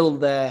speed drill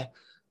there,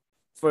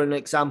 for an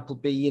example,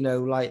 be,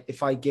 like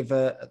if I give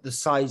the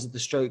size of the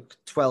stroke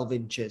 12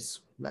 inches,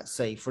 let's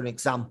say, for an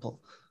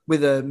example,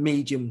 with a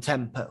medium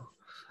tempo,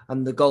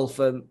 and the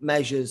golfer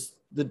measures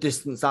the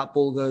distance that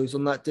ball goes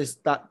on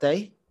that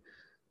day,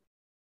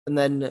 and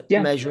then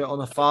measure it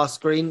on a fast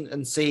screen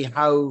and see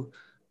how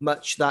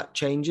much that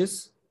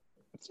changes?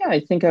 Yeah,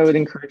 I think I would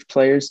encourage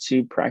players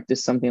to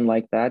practice something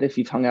like that. If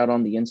you've hung out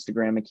on the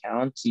Instagram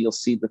account, you'll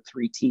see the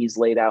 3 tees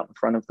laid out in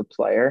front of the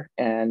player.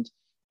 And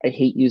I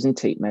hate using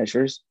tape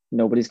measures.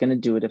 Nobody's going to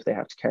do it if they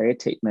have to carry a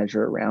tape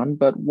measure around.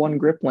 But one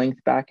grip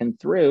length back and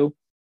through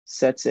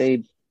sets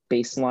a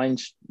baseline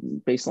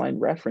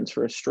reference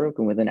for a stroke.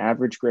 And with an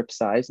average grip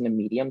size and a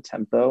medium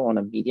tempo on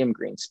a medium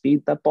green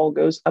speed, that ball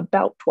goes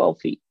about 12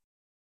 feet.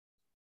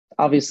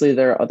 Obviously,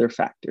 there are other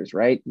factors,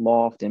 right?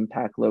 Loft,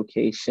 impact,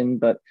 location,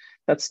 but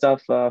that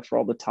stuff for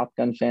all the Top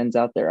Gun fans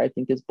out there, I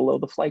think is below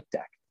the flight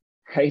deck,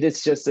 right?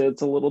 It's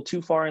a little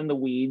too far in the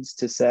weeds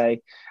to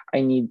say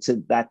I need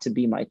that to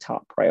be my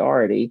top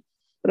priority.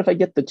 But if I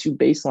get the 2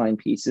 baseline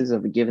pieces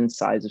of a given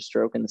size of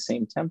stroke and the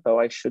same tempo,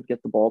 I should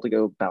get the ball to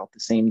go about the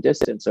same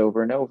distance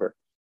over and over.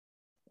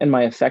 And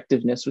my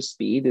effectiveness with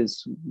speed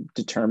is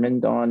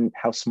determined on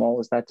how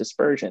small is that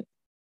dispersion.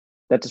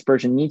 That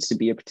dispersion needs to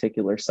be a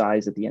particular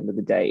size at the end of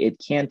the day.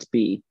 It can't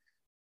be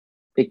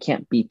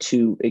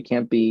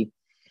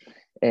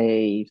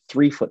a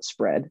 3-foot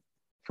spread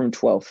from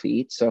 12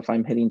 feet. So if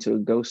I'm hitting to a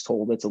ghost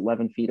hole that's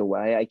 11 feet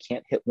away, I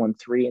can't hit one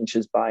 3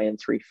 inches by and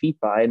 3 feet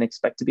by and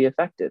expect to be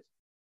effective.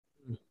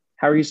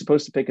 How are you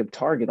supposed to pick a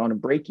target on a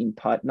breaking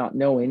putt, not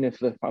knowing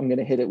if I'm going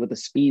to hit it with a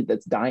speed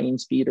that's dying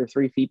speed or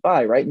 3 feet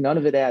by, right? None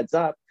of it adds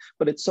up,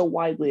 but it's so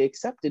widely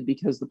accepted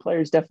because the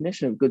player's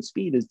definition of good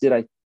speed is, did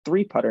I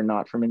 3-putt or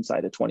not from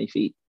inside of 20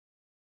 feet?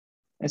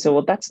 I said,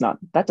 well, that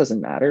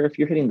doesn't matter. If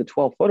you're hitting the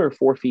 12-footer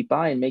 4 feet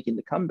by and making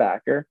the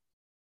comebacker,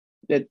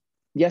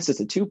 yes, it's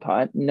a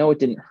 2-putt. No, it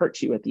didn't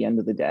hurt you at the end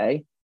of the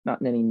day,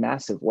 not in any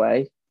massive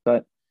way,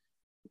 but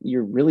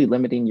you're really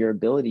limiting your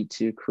ability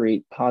to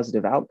create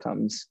positive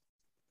outcomes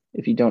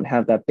if you don't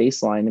have that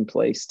baseline in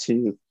place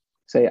to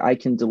say, I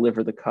can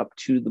deliver the cup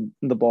to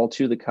the ball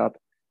to the cup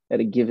at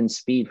a given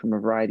speed from a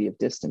variety of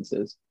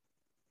distances.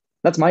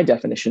 That's my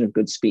definition of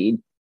good speed.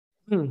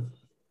 Can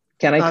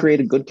I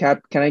create a good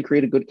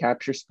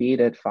capture speed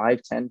at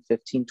 5, 10,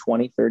 15,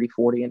 20, 30,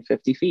 40, and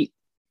 50 feet?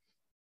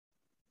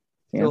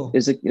 Cool.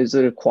 Is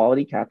it a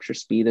quality capture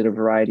speed at a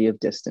variety of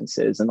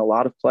distances? And a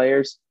lot of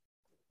players,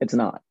 it's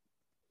not.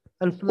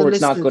 And for or it's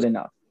not good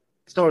enough.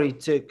 Sorry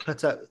to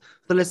cut out.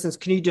 For the listeners,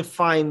 can you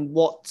define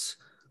what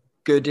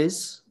good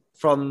is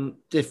from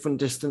different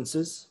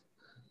distances?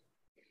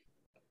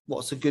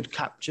 What's a good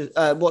capture?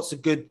 What's a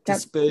good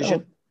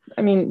dispersion?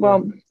 I mean,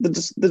 well, the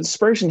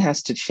dispersion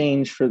has to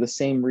change for the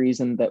same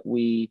reason that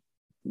we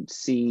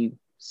see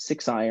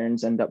 6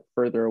 irons end up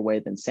further away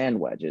than sand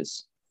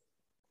wedges.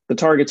 The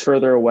target's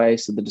further away,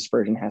 so the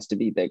dispersion has to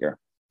be bigger.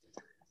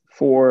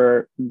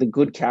 For the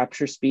good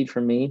capture speed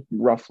for me,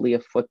 roughly a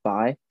foot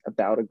by,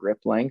 about a grip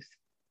length.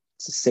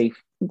 It's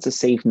a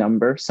safe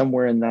number.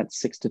 Somewhere in that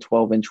 6 to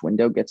 12 inch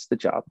window gets the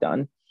job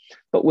done.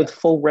 But with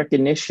full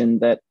recognition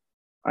that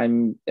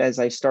as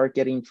I start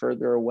getting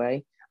further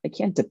away, I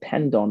can't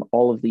depend on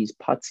all of these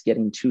putts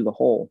getting to the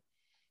hole.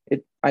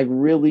 I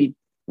really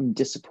am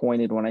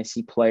disappointed when I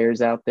see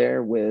players out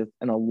there with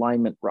an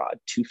alignment rod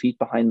 2 feet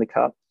behind the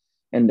cup,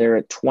 and they're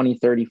at 20,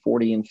 30,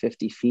 40, and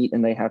 50 feet,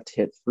 and they have to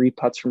hit 3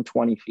 putts from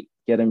 20 feet,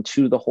 get them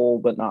to the hole,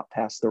 but not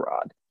past the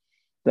rod.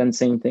 Then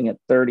same thing at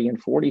 30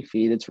 and 40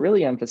 feet. It's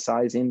really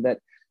emphasizing that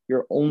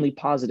your only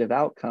positive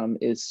outcome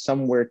is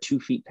somewhere 2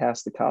 feet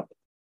past the cup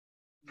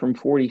from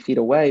 40 feet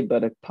away,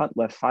 but a putt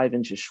left 5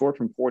 inches short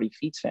from 40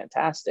 feet is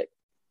fantastic.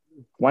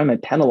 Why am I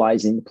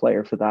penalizing the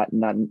player for that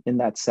in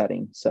that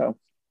setting? So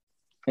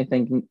I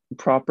think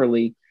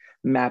properly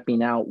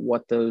mapping out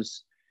what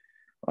those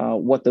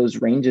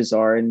ranges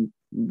are and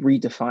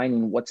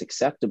redefining what's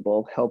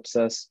acceptable helps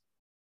us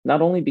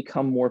not only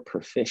become more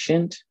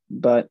proficient,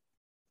 but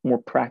more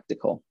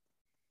practical.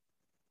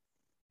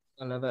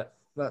 I love it.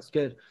 That's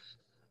good.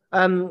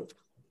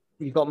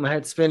 You've got my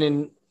head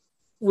spinning.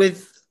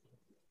 With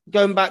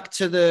going back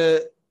to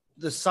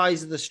the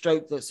size of the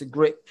stroke, that's a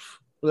grip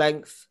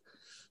length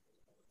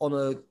on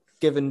a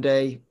given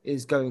day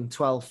is going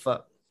 12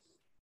 foot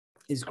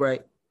is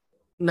great.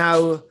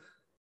 Now,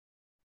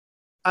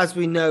 as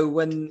we know,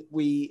 when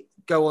we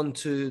go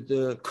onto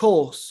the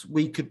course,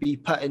 we could be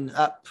putting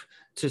up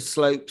to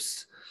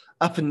slopes,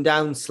 up and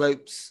down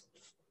slopes,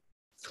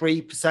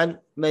 3%,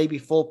 maybe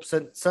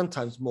 4%,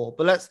 sometimes more.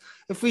 But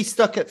if we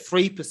stuck at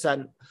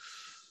 3%,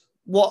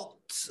 what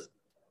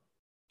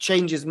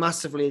changes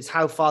massively is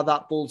how far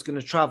that ball's going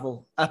to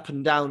travel up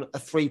and down a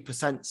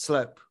 3%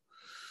 slope.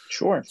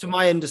 Sure. To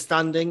my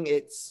understanding,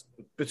 it's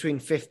between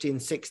 50 and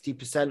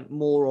 60%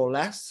 more or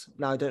less.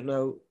 Now, I don't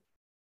know,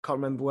 can't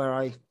remember where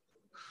I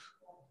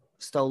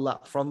stole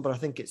that from, but I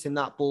think it's in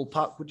that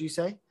ballpark, would you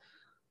say?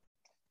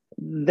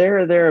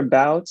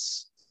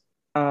 Thereabouts.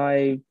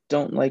 I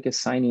don't like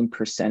assigning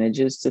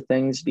percentages to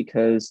things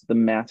because the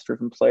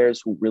math-driven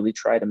players will really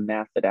try to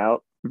math it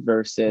out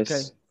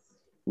versus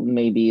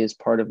maybe as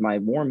part of my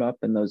warm-up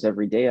and those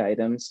everyday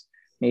items,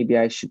 maybe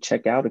I should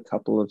check out a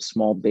couple of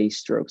small base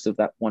strokes of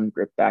that one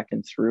grip back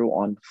and through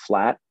on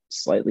flat,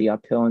 slightly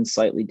uphill and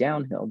slightly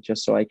downhill,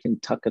 just so I can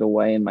tuck it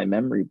away in my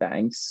memory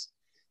banks.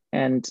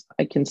 And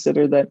I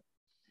consider that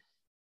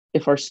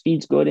if our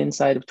speed's good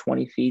inside of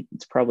 20 feet,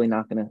 it's probably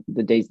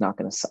the day's not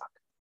going to suck.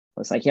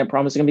 Listen, I can't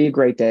promise it's going to be a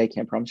great day. I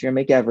can't promise you're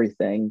going to make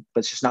everything, but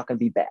it's just not going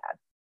to be bad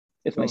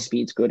if my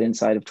speed's good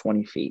inside of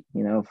 20 feet.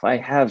 If I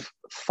have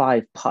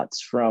 5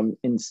 putts from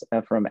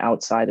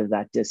outside of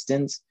that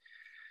distance,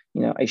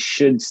 I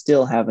should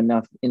still have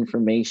enough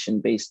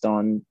information based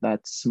on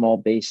that small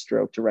base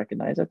stroke to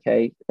recognize,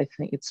 okay, I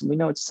think we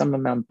know it's some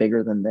amount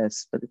bigger than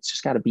this, but it's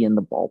just got to be in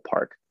the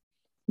ballpark.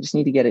 I just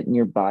need to get it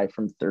nearby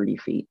from 30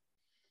 feet.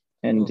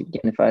 And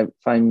again, if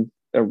I'm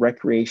a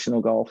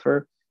recreational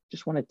golfer,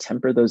 just want to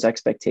temper those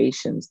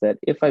expectations that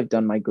if I've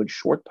done my good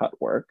short putt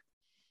work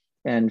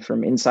and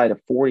from inside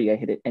of 40, I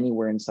hit it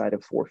anywhere inside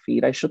of 4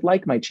 feet, I should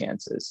like my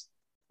chances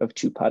of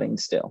 2 putting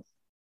still.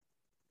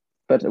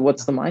 But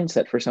what's the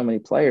mindset for so many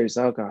players?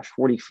 Oh gosh,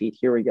 40 feet,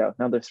 here we go,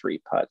 another 3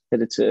 putt.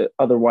 Hit it to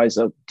otherwise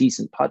a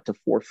decent putt to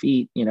 4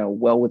 feet,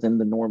 well within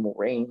the normal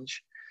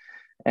range.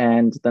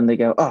 And then they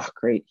go, oh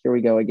great, here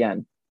we go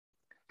again.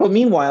 But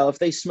meanwhile, if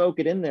they smoke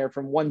it in there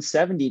from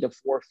 170 to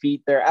 4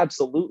 feet, they're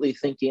absolutely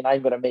thinking,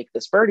 I'm going to make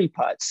this birdie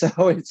putt.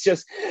 So it's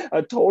just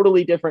a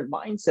totally different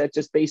mindset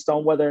just based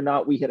on whether or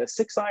not we hit a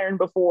 6-iron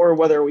before, or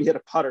whether we hit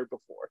a putter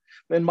before.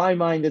 In my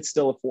mind, it's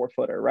still a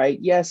 4-footer, right?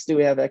 Yes, do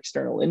we have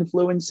external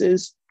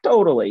influences?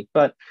 Totally.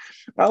 But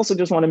I also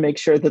just want to make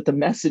sure that the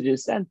message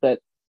is sent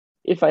that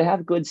if I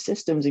have good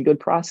systems and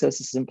good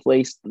processes in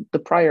place, the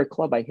prior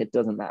club I hit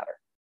doesn't matter.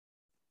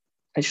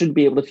 I should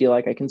be able to feel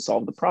like I can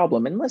solve the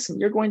problem. And listen,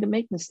 you're going to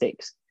make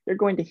mistakes. You're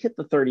going to hit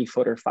the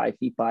 30-footer 5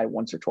 feet by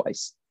once or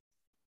twice.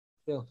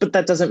 Yeah. But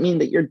that doesn't mean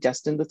that you're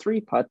destined to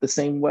 3-putt the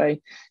same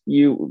way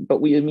but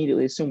we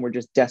immediately assume we're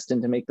just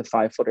destined to make the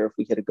 5-footer if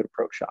we hit a good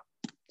approach shot.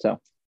 So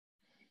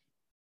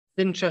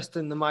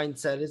interesting, the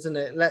mindset, isn't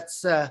it?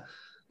 Let's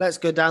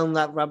go down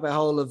that rabbit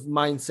hole of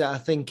mindset. I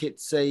think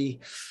it's a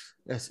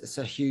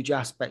huge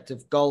aspect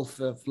of golf,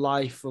 of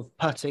life, of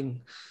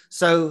putting.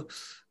 So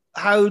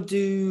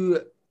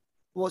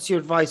what's your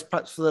advice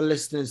perhaps for the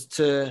listeners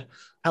to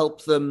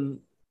help them?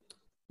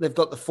 They've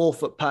got the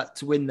 4-foot putt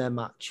to win their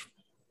match.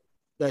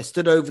 They're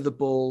stood over the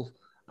ball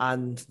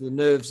and the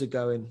nerves are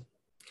going.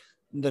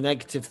 The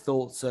negative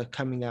thoughts are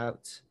coming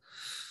out.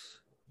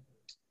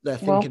 They're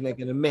thinking they're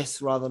going to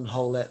miss rather than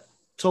hole it.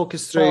 Talk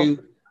us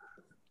through.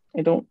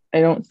 I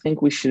don't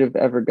think we should have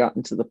ever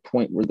gotten to the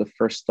point where the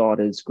first thought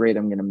is, great,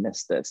 I'm going to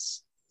miss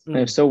this. And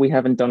if so, we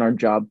haven't done our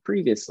job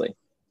previously.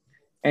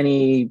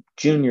 Any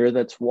junior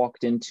that's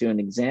walked into an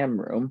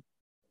exam room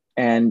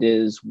and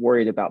is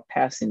worried about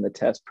passing the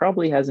test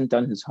probably hasn't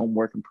done his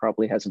homework and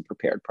probably hasn't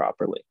prepared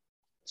properly.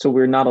 So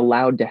we're not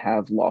allowed to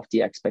have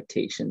lofty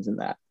expectations in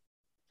that.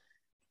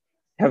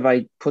 Have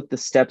I put the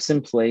steps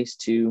in place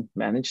to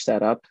manage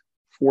setup?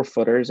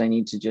 4-footers, I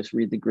need to just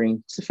read the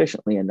green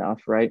sufficiently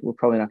enough, right? We're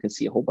probably not going to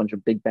see a whole bunch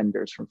of big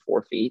benders from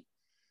 4 feet.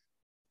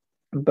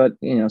 But,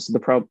 so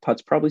the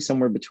putt's probably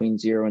somewhere between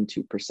 0 and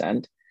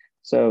 2%.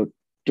 So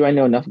do I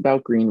know enough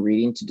about green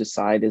reading to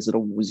decide, is it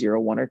a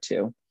 0, 1, or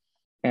 2?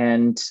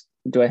 And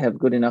do I have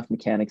good enough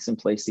mechanics in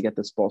place to get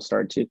this ball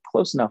started to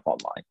close enough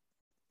online?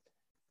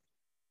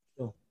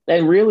 Sure.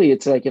 And really,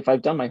 it's like, if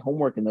I've done my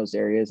homework in those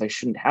areas, I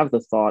shouldn't have the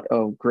thought,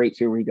 oh, great,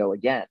 here we go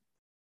again.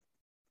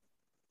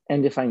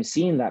 And if I'm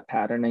seeing that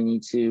pattern, I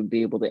need to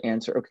be able to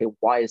answer, okay,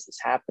 why is this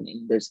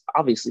happening? There's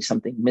obviously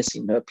something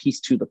missing, a piece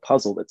to the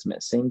puzzle that's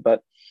missing,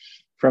 but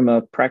from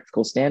a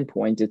practical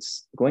standpoint,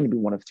 it's going to be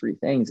one of 3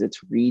 things. It's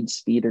read,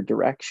 speed, or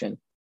direction. And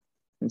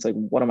it's like,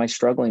 what am I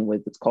struggling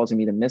with that's causing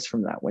me to miss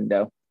from that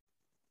window?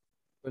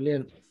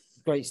 Brilliant.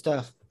 Great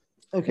stuff.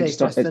 Okay,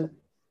 Preston.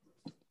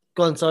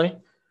 Go on, sorry.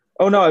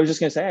 Oh, no, I was just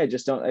going to say, I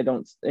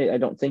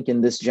don't think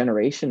in this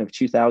generation of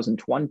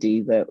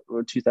 2020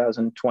 or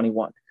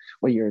 2021,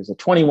 what year is it?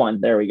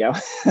 21. There we go.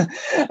 I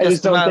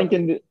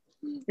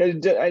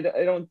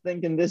don't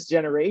think in this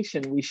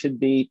generation we should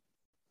be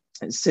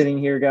sitting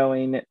here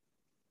going,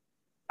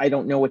 I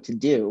don't know what to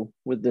do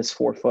with this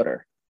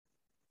 4-footer.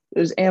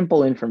 There's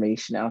ample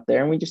information out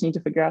there, and we just need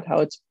to figure out how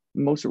it's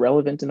most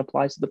relevant and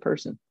applies to the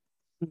person.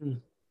 Mm-hmm.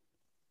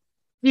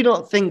 You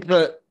don't think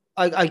that,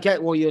 I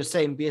get what you're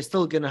saying, but you're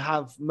still going to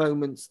have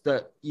moments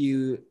that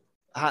your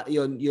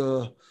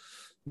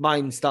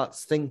mind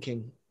starts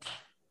thinking,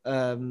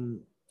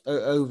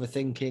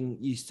 overthinking,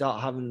 you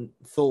start having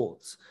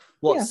thoughts.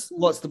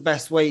 What's the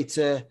best way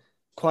to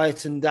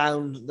quieten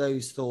down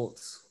those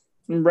thoughts?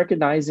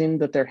 Recognizing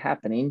that they're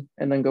happening,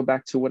 and then go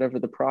back to whatever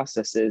the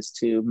process is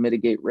to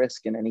mitigate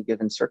risk in any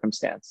given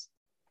circumstance.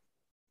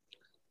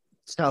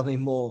 Tell me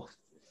more.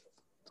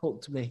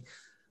 Talk to me.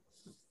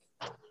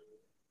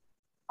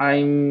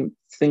 I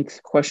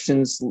think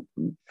questions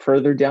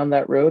further down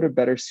that road are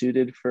better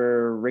suited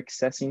for Rick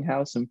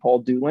Sessinghouse and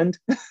Paul Dooland.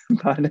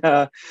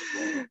 But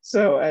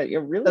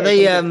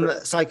really, are they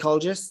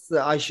psychologists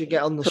that I should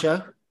get on the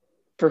show?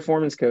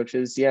 Performance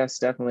coaches, yes,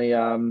 definitely.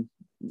 What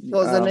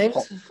was their names?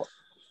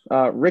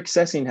 Rick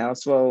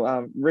Sessinghouse.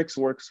 Well, Rick's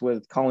works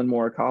with Colin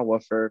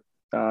Morikawa for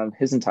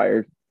his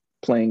entire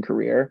playing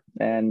career,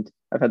 and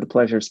I've had the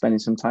pleasure of spending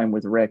some time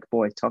with Rick.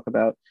 Boy, talk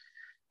about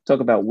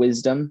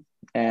wisdom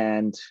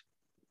and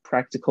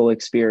practical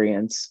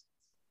experience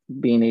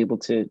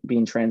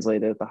being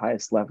translated at the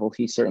highest level.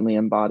 He certainly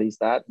embodies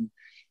that.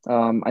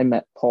 I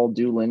met Paul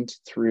Dooland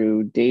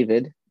through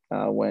David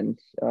when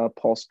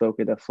Paul spoke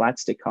at a Flat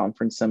Stick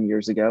conference some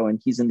years ago,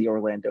 and he's in the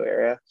Orlando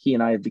area. He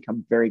and I have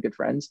become very good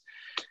friends,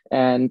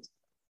 and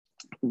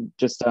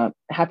just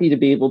happy to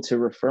be able to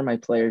refer my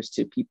players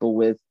to people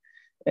with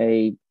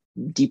a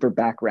deeper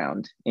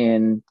background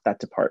in that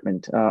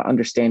department,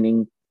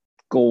 understanding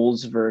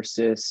goals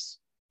versus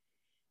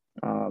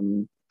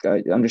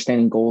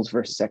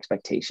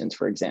expectations,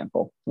 for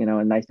example,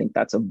 and I think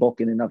that's a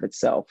book in and of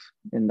itself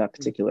in that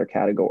particular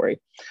category.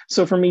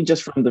 So for me,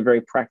 just from the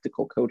very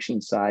practical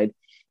coaching side,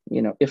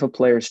 if a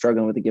player is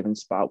struggling with a given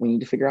spot, we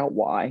need to figure out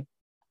why.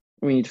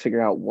 We need to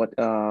figure out what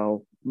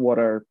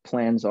our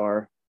plans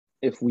are.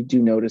 If we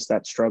do notice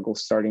that struggle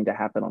starting to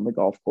happen on the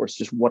golf course,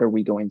 just what are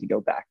we going to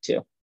go back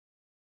to?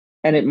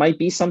 And it might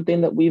be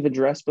something that we've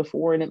addressed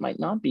before, and it might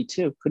not be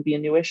too. Could be a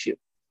new issue,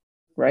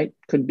 right?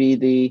 Could be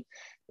the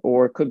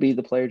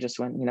player just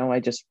went,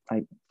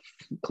 I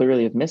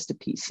clearly have missed a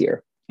piece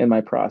here in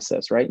my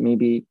process, right?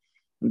 Maybe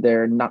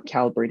they're not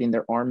calibrating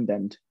their arm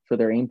bend for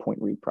their aim point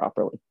read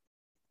properly.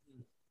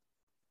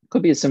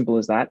 Could be as simple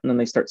as that. And then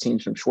they start seeing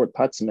some short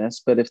putts miss.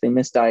 But if they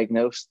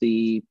misdiagnose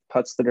the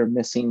putts that are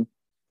missing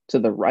to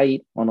the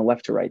right on a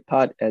left to right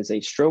putt as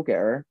a stroke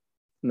error,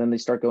 and then they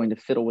start going to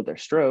fiddle with their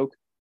stroke,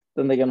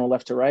 then they go on a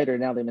left to right, or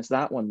now they miss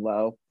that one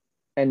low.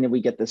 And then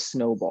we get this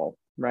snowball,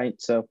 right?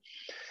 So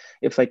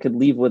if I could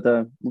leave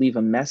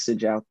a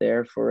message out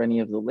there for any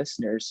of the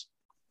listeners,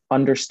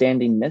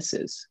 understanding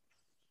misses.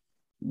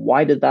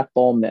 Why did that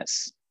ball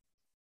miss?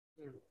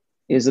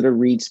 Is it a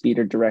read speed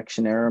or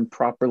direction error? And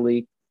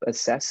properly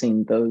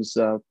assessing those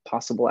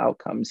possible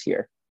outcomes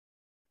here.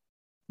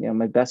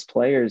 My best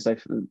players,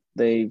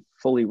 they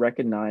fully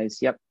recognize,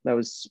 yep, that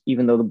was,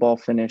 even though the ball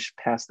finished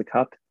past the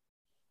cup,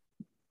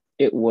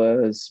 it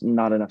was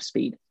not enough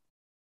speed.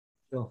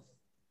 Sure.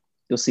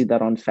 You'll see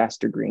that on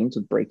faster greens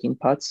with breaking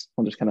putts.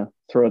 I'll just kind of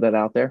throw that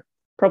out there.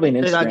 Probably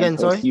an Instagram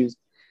post used.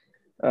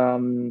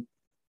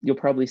 You'll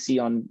probably see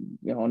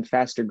on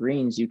faster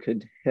greens, you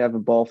could have a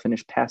ball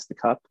finish past the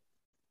cup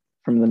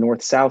from the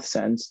north-south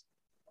sense,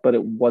 but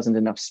it wasn't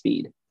enough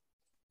speed.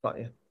 Got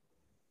you.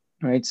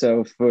 Right.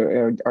 So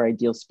for our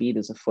ideal speed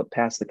is a foot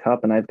past the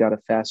cup, and I've got a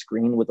fast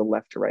green with a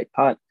left to right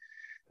putt,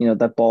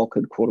 that ball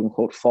could quote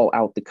unquote fall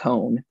out the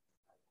cone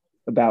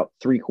about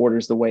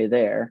 3/4 the way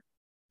there.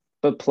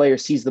 But player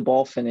sees the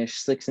ball finish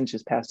 6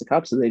 inches past the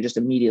cup, so they just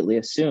immediately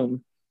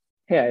assume,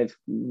 hey,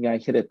 I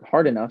hit it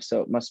hard enough,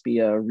 so it must be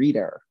a read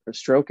error or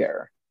stroke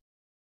error.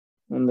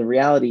 And the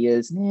reality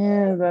is,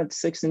 that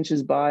 6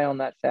 inches by on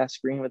that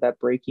fast green with that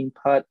breaking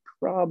putt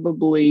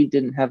probably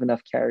didn't have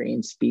enough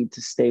carrying speed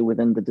to stay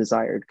within the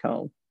desired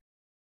cone.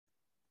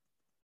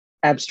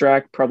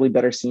 Abstract, probably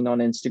better seen on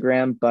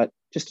Instagram, but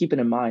just keep it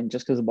in mind.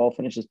 Just because the ball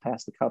finishes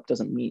past the cup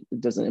doesn't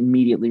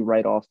immediately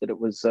write off that it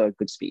was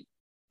good speed.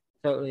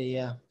 Totally,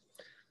 yeah.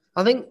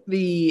 I think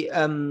the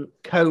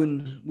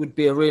cone would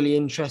be a really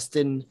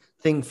interesting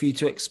thing for you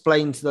to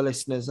explain to the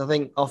listeners. I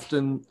think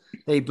often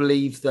they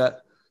believe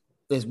that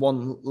there's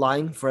one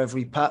line for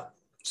every putt.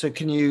 So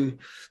can you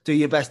do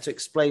your best to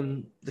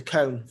explain the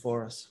cone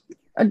for us?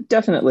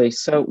 Definitely.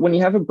 So when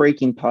you have a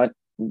breaking putt,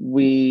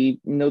 we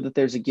know that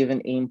there's a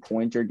given aim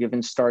point or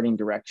given starting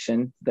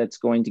direction that's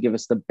going to give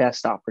us the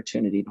best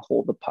opportunity to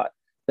hold the putt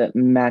that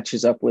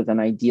matches up with an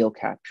ideal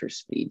capture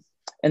speed.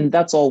 And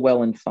that's all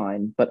well and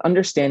fine, but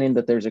understanding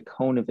that there's a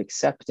cone of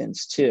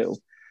acceptance too,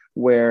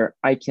 where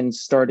I can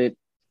start it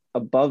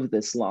above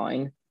this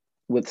line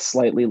with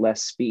slightly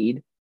less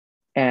speed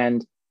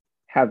and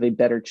have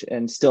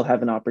and still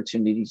have an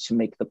opportunity to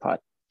make the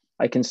putt.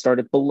 I can start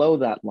it below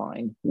that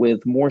line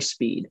with more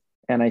speed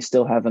and I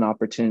still have an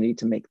opportunity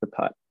to make the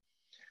putt.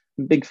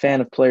 I'm a big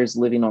fan of players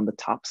living on the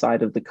top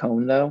side of the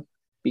cone though,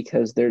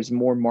 because there's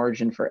more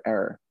margin for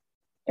error.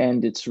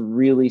 And it's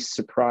really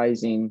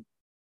surprising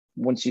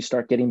once you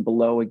start getting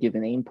below a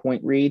given aim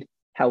point read,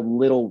 how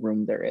little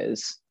room there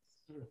is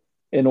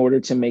in order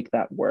to make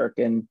that work.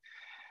 And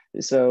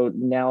so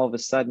now all of a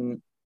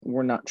sudden,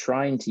 we're not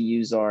trying to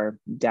use our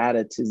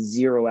data to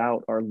zero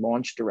out our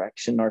launch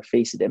direction, our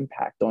facet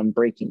impact on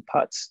breaking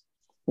putts.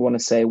 We want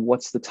to say,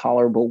 what's the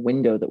tolerable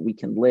window that we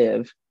can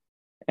live,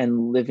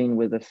 and living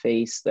with a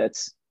face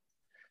that's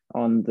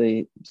on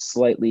a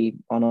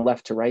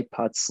left to right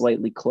putt,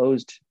 slightly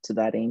closed to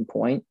that aim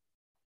point.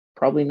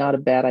 Probably not a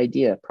bad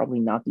idea, probably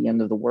not the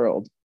end of the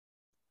world,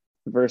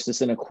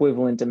 versus an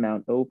equivalent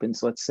amount open.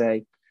 So let's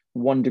say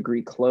 1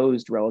 degree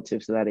closed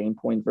relative to that aim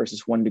point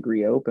versus 1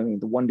 degree open. I mean,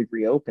 the 1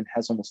 degree open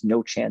has almost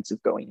no chance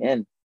of going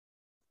in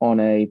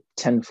on a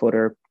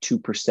 10-footer,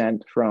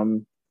 2%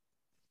 from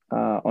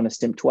on a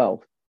stimp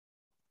 12.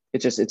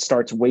 It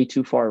starts way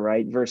too far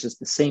right versus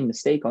the same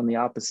mistake on the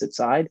opposite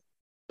side.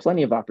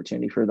 Plenty of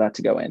opportunity for that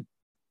to go in.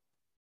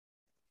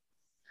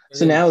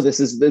 So now this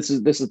is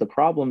the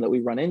problem that we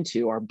run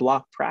into. Our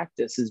block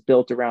practice is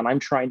built around I'm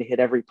trying to hit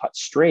every putt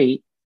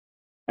straight.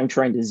 I'm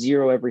trying to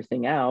zero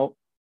everything out,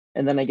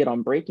 and then I get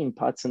on breaking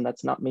putts, and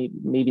that's not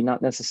maybe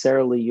not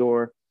necessarily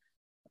your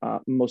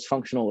most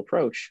functional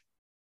approach.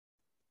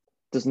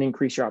 Doesn't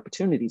increase your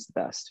opportunities the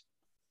best.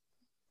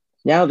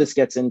 Now this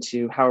gets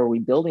into how are we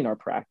building our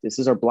practice?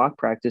 Is our block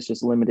practice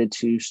just limited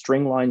to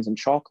string lines and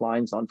chalk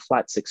lines on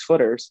flat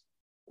 6-footers,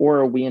 or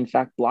are we in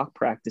fact block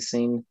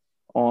practicing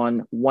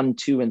on 1,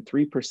 2, and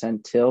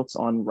 3% tilts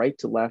on right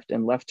to left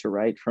and left to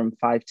right from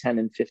 5, 10,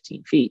 and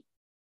 15 feet?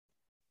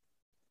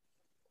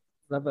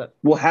 Love it.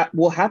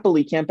 We'll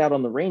happily camp out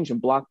on the range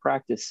and block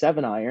practice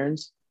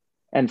 7-irons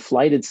and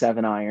flighted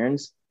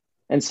 7-irons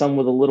and some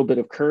with a little bit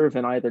of curve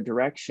in either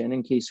direction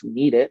in case we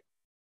need it,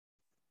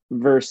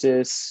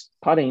 versus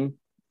putting.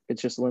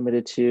 It's just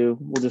limited to,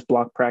 we'll just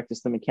block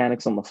practice the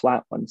mechanics on the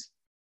flat ones.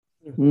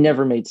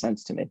 Never made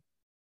sense to me.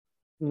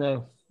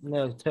 No,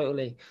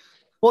 totally.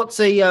 What's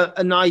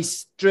a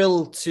nice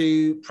drill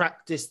to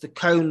practice the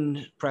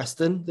cone,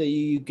 Preston, that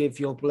you give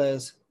your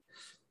players?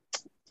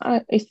 I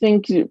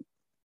think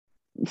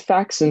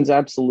Faxon's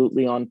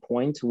absolutely on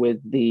point with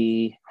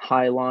the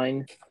high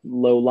line,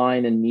 low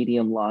line, and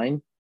medium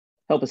line.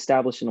 Help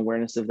establish an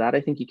awareness of that.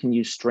 I think you can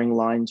use string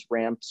lines,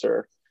 ramps,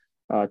 or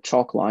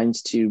chalk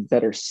lines to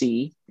better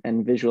see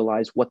and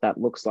visualize what that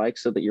looks like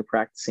so that you're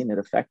practicing it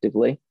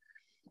effectively.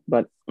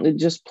 But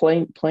just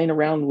playing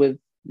around with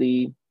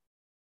the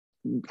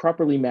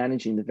properly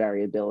managing the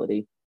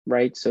variability,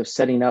 right? So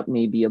setting up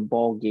maybe a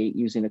ball gate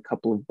using a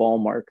couple of ball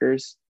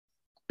markers.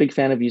 Big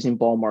fan of using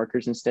ball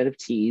markers instead of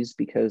tees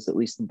because at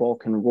least the ball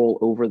can roll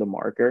over the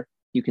marker.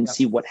 You can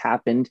see what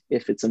happened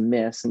if it's a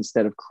miss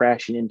instead of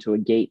crashing into a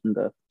gate and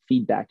the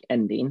feedback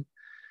ending.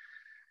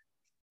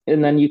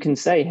 And then you can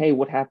say, hey,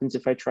 what happens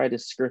if I try to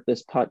skirt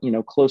this putt,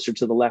 closer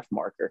to the left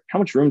marker? How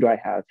much room do I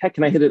have? Heck,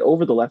 can I hit it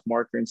over the left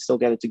marker and still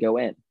get it to go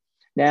in?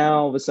 Now,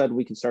 all of a sudden,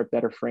 we can start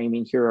better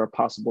framing. Here are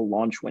possible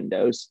launch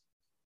windows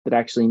that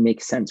actually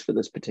make sense for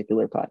this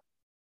particular putt.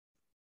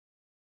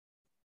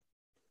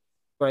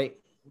 Great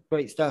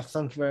stuff.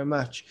 Thank you very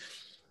much.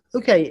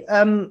 Okay,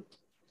 I'm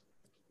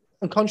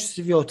conscious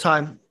of your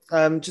time.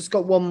 Just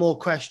got one more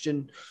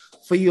question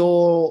for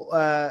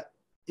your.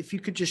 If you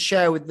could just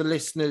share with the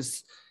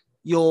listeners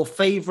your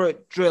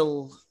favorite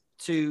drill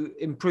to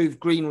improve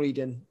green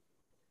reading.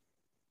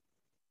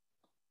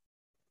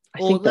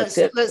 Let's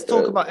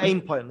talk about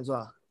aim point as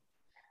well.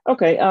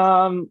 Okay.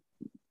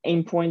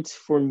 Aim point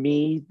for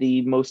me,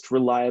 the most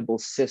reliable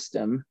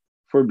system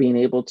for being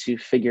able to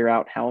figure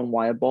out how and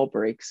why a ball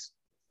breaks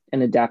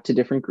and adapt to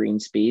different green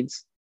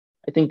speeds.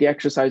 I think the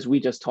exercise we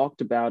just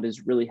talked about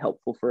is really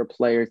helpful for a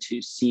player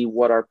to see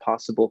what our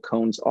possible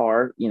cones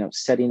are,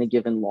 setting a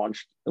given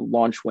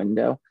launch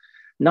window,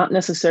 not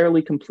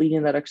necessarily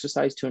completing that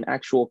exercise to an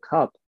actual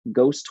cup.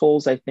 Ghost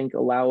holes, I think,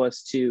 allow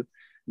us to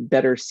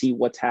better see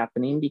what's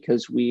happening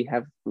because we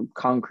have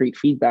concrete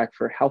feedback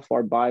for how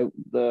far by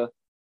the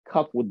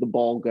cup would the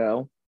ball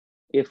go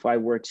if I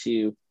were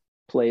to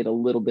play it a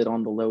little bit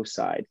on the low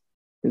side,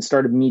 and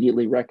start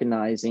immediately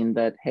recognizing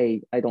that,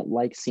 hey, I don't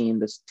like seeing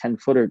this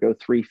 10-footer go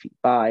 3 feet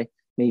by.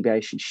 Maybe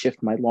I should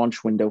shift my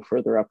launch window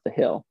further up the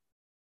hill.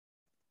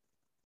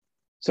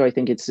 So I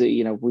think it's,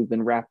 we've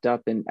been wrapped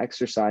up in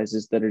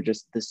exercises that are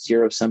just this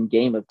zero-sum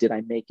game of did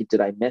I make it, did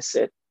I miss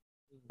it,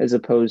 as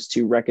opposed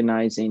to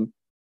recognizing,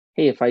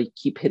 hey, if I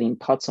keep hitting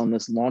putts on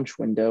this launch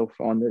window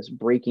on this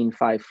breaking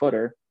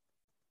 5-footer,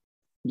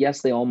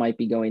 yes, they all might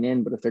be going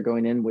in, but if they're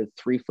going in with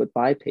 3-foot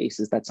by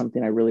paces, that's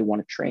something I really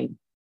want to train.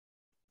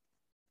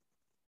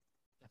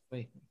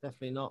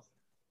 Definitely not.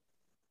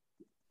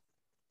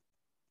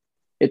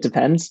 It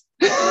depends.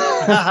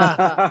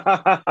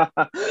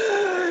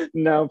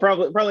 No,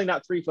 probably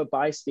not 3-foot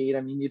by speed.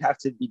 I mean, you'd have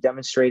to be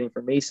demonstrating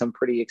for me some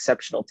pretty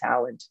exceptional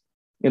talent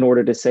in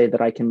order to say that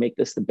I can make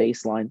this the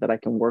baseline that I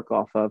can work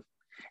off of.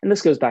 And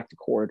this goes back to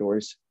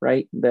corridors,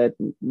 right? That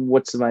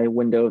what's my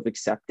window of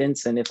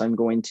acceptance? And if I'm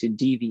going to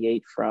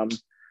deviate from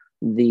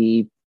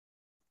the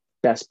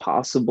best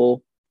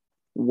possible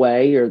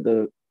way or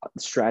the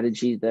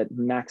strategy that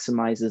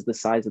maximizes the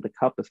size of the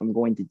cup, if I'm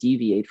going to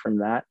deviate from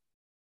that,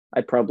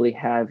 I probably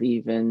have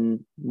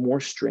even more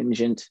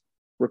stringent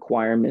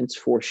requirements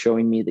for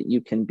showing me that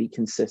you can be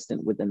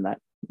consistent within that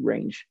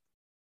range.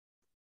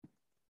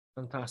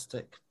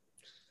 Fantastic.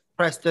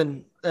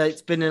 Preston,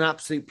 it's been an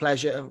absolute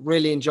pleasure. I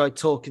really enjoyed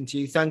talking to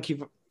you. Thank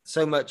you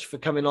so much for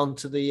coming on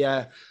to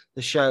the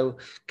show.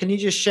 Can you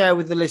just share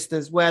with the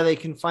listeners where they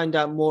can find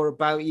out more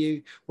about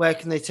you? Where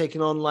can they take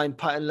an online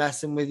putting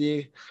lesson with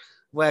you?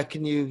 Where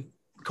can you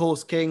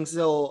Course Kings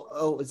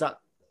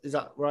is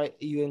that right?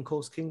 Are you in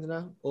Course Kings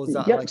now? Or is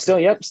that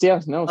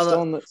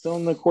still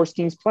in the Course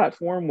Kings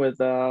platform with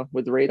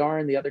Radar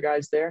and the other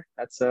guys there.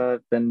 That's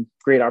been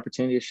a great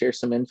opportunity to share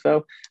some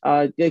info.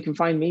 You can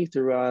find me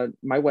through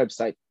my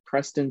website,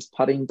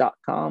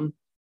 prestonsputting.com.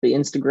 The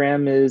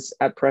Instagram is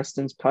at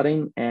Preston's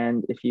Putting.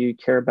 And if you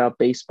care about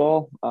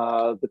baseball,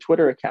 the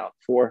Twitter account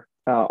for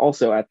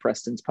also at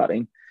Preston's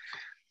Putting.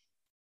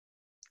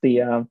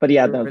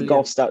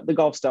 The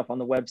golf stuff on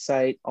the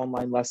website,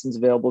 online lessons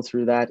available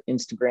through that,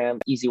 Instagram,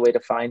 easy way to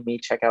find me,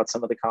 check out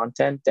some of the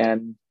content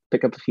and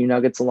pick up a few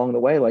nuggets along the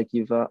way, like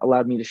you've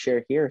allowed me to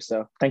share here.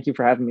 So thank you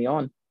for having me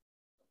on.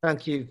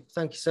 Thank you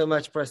so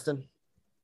much, Preston.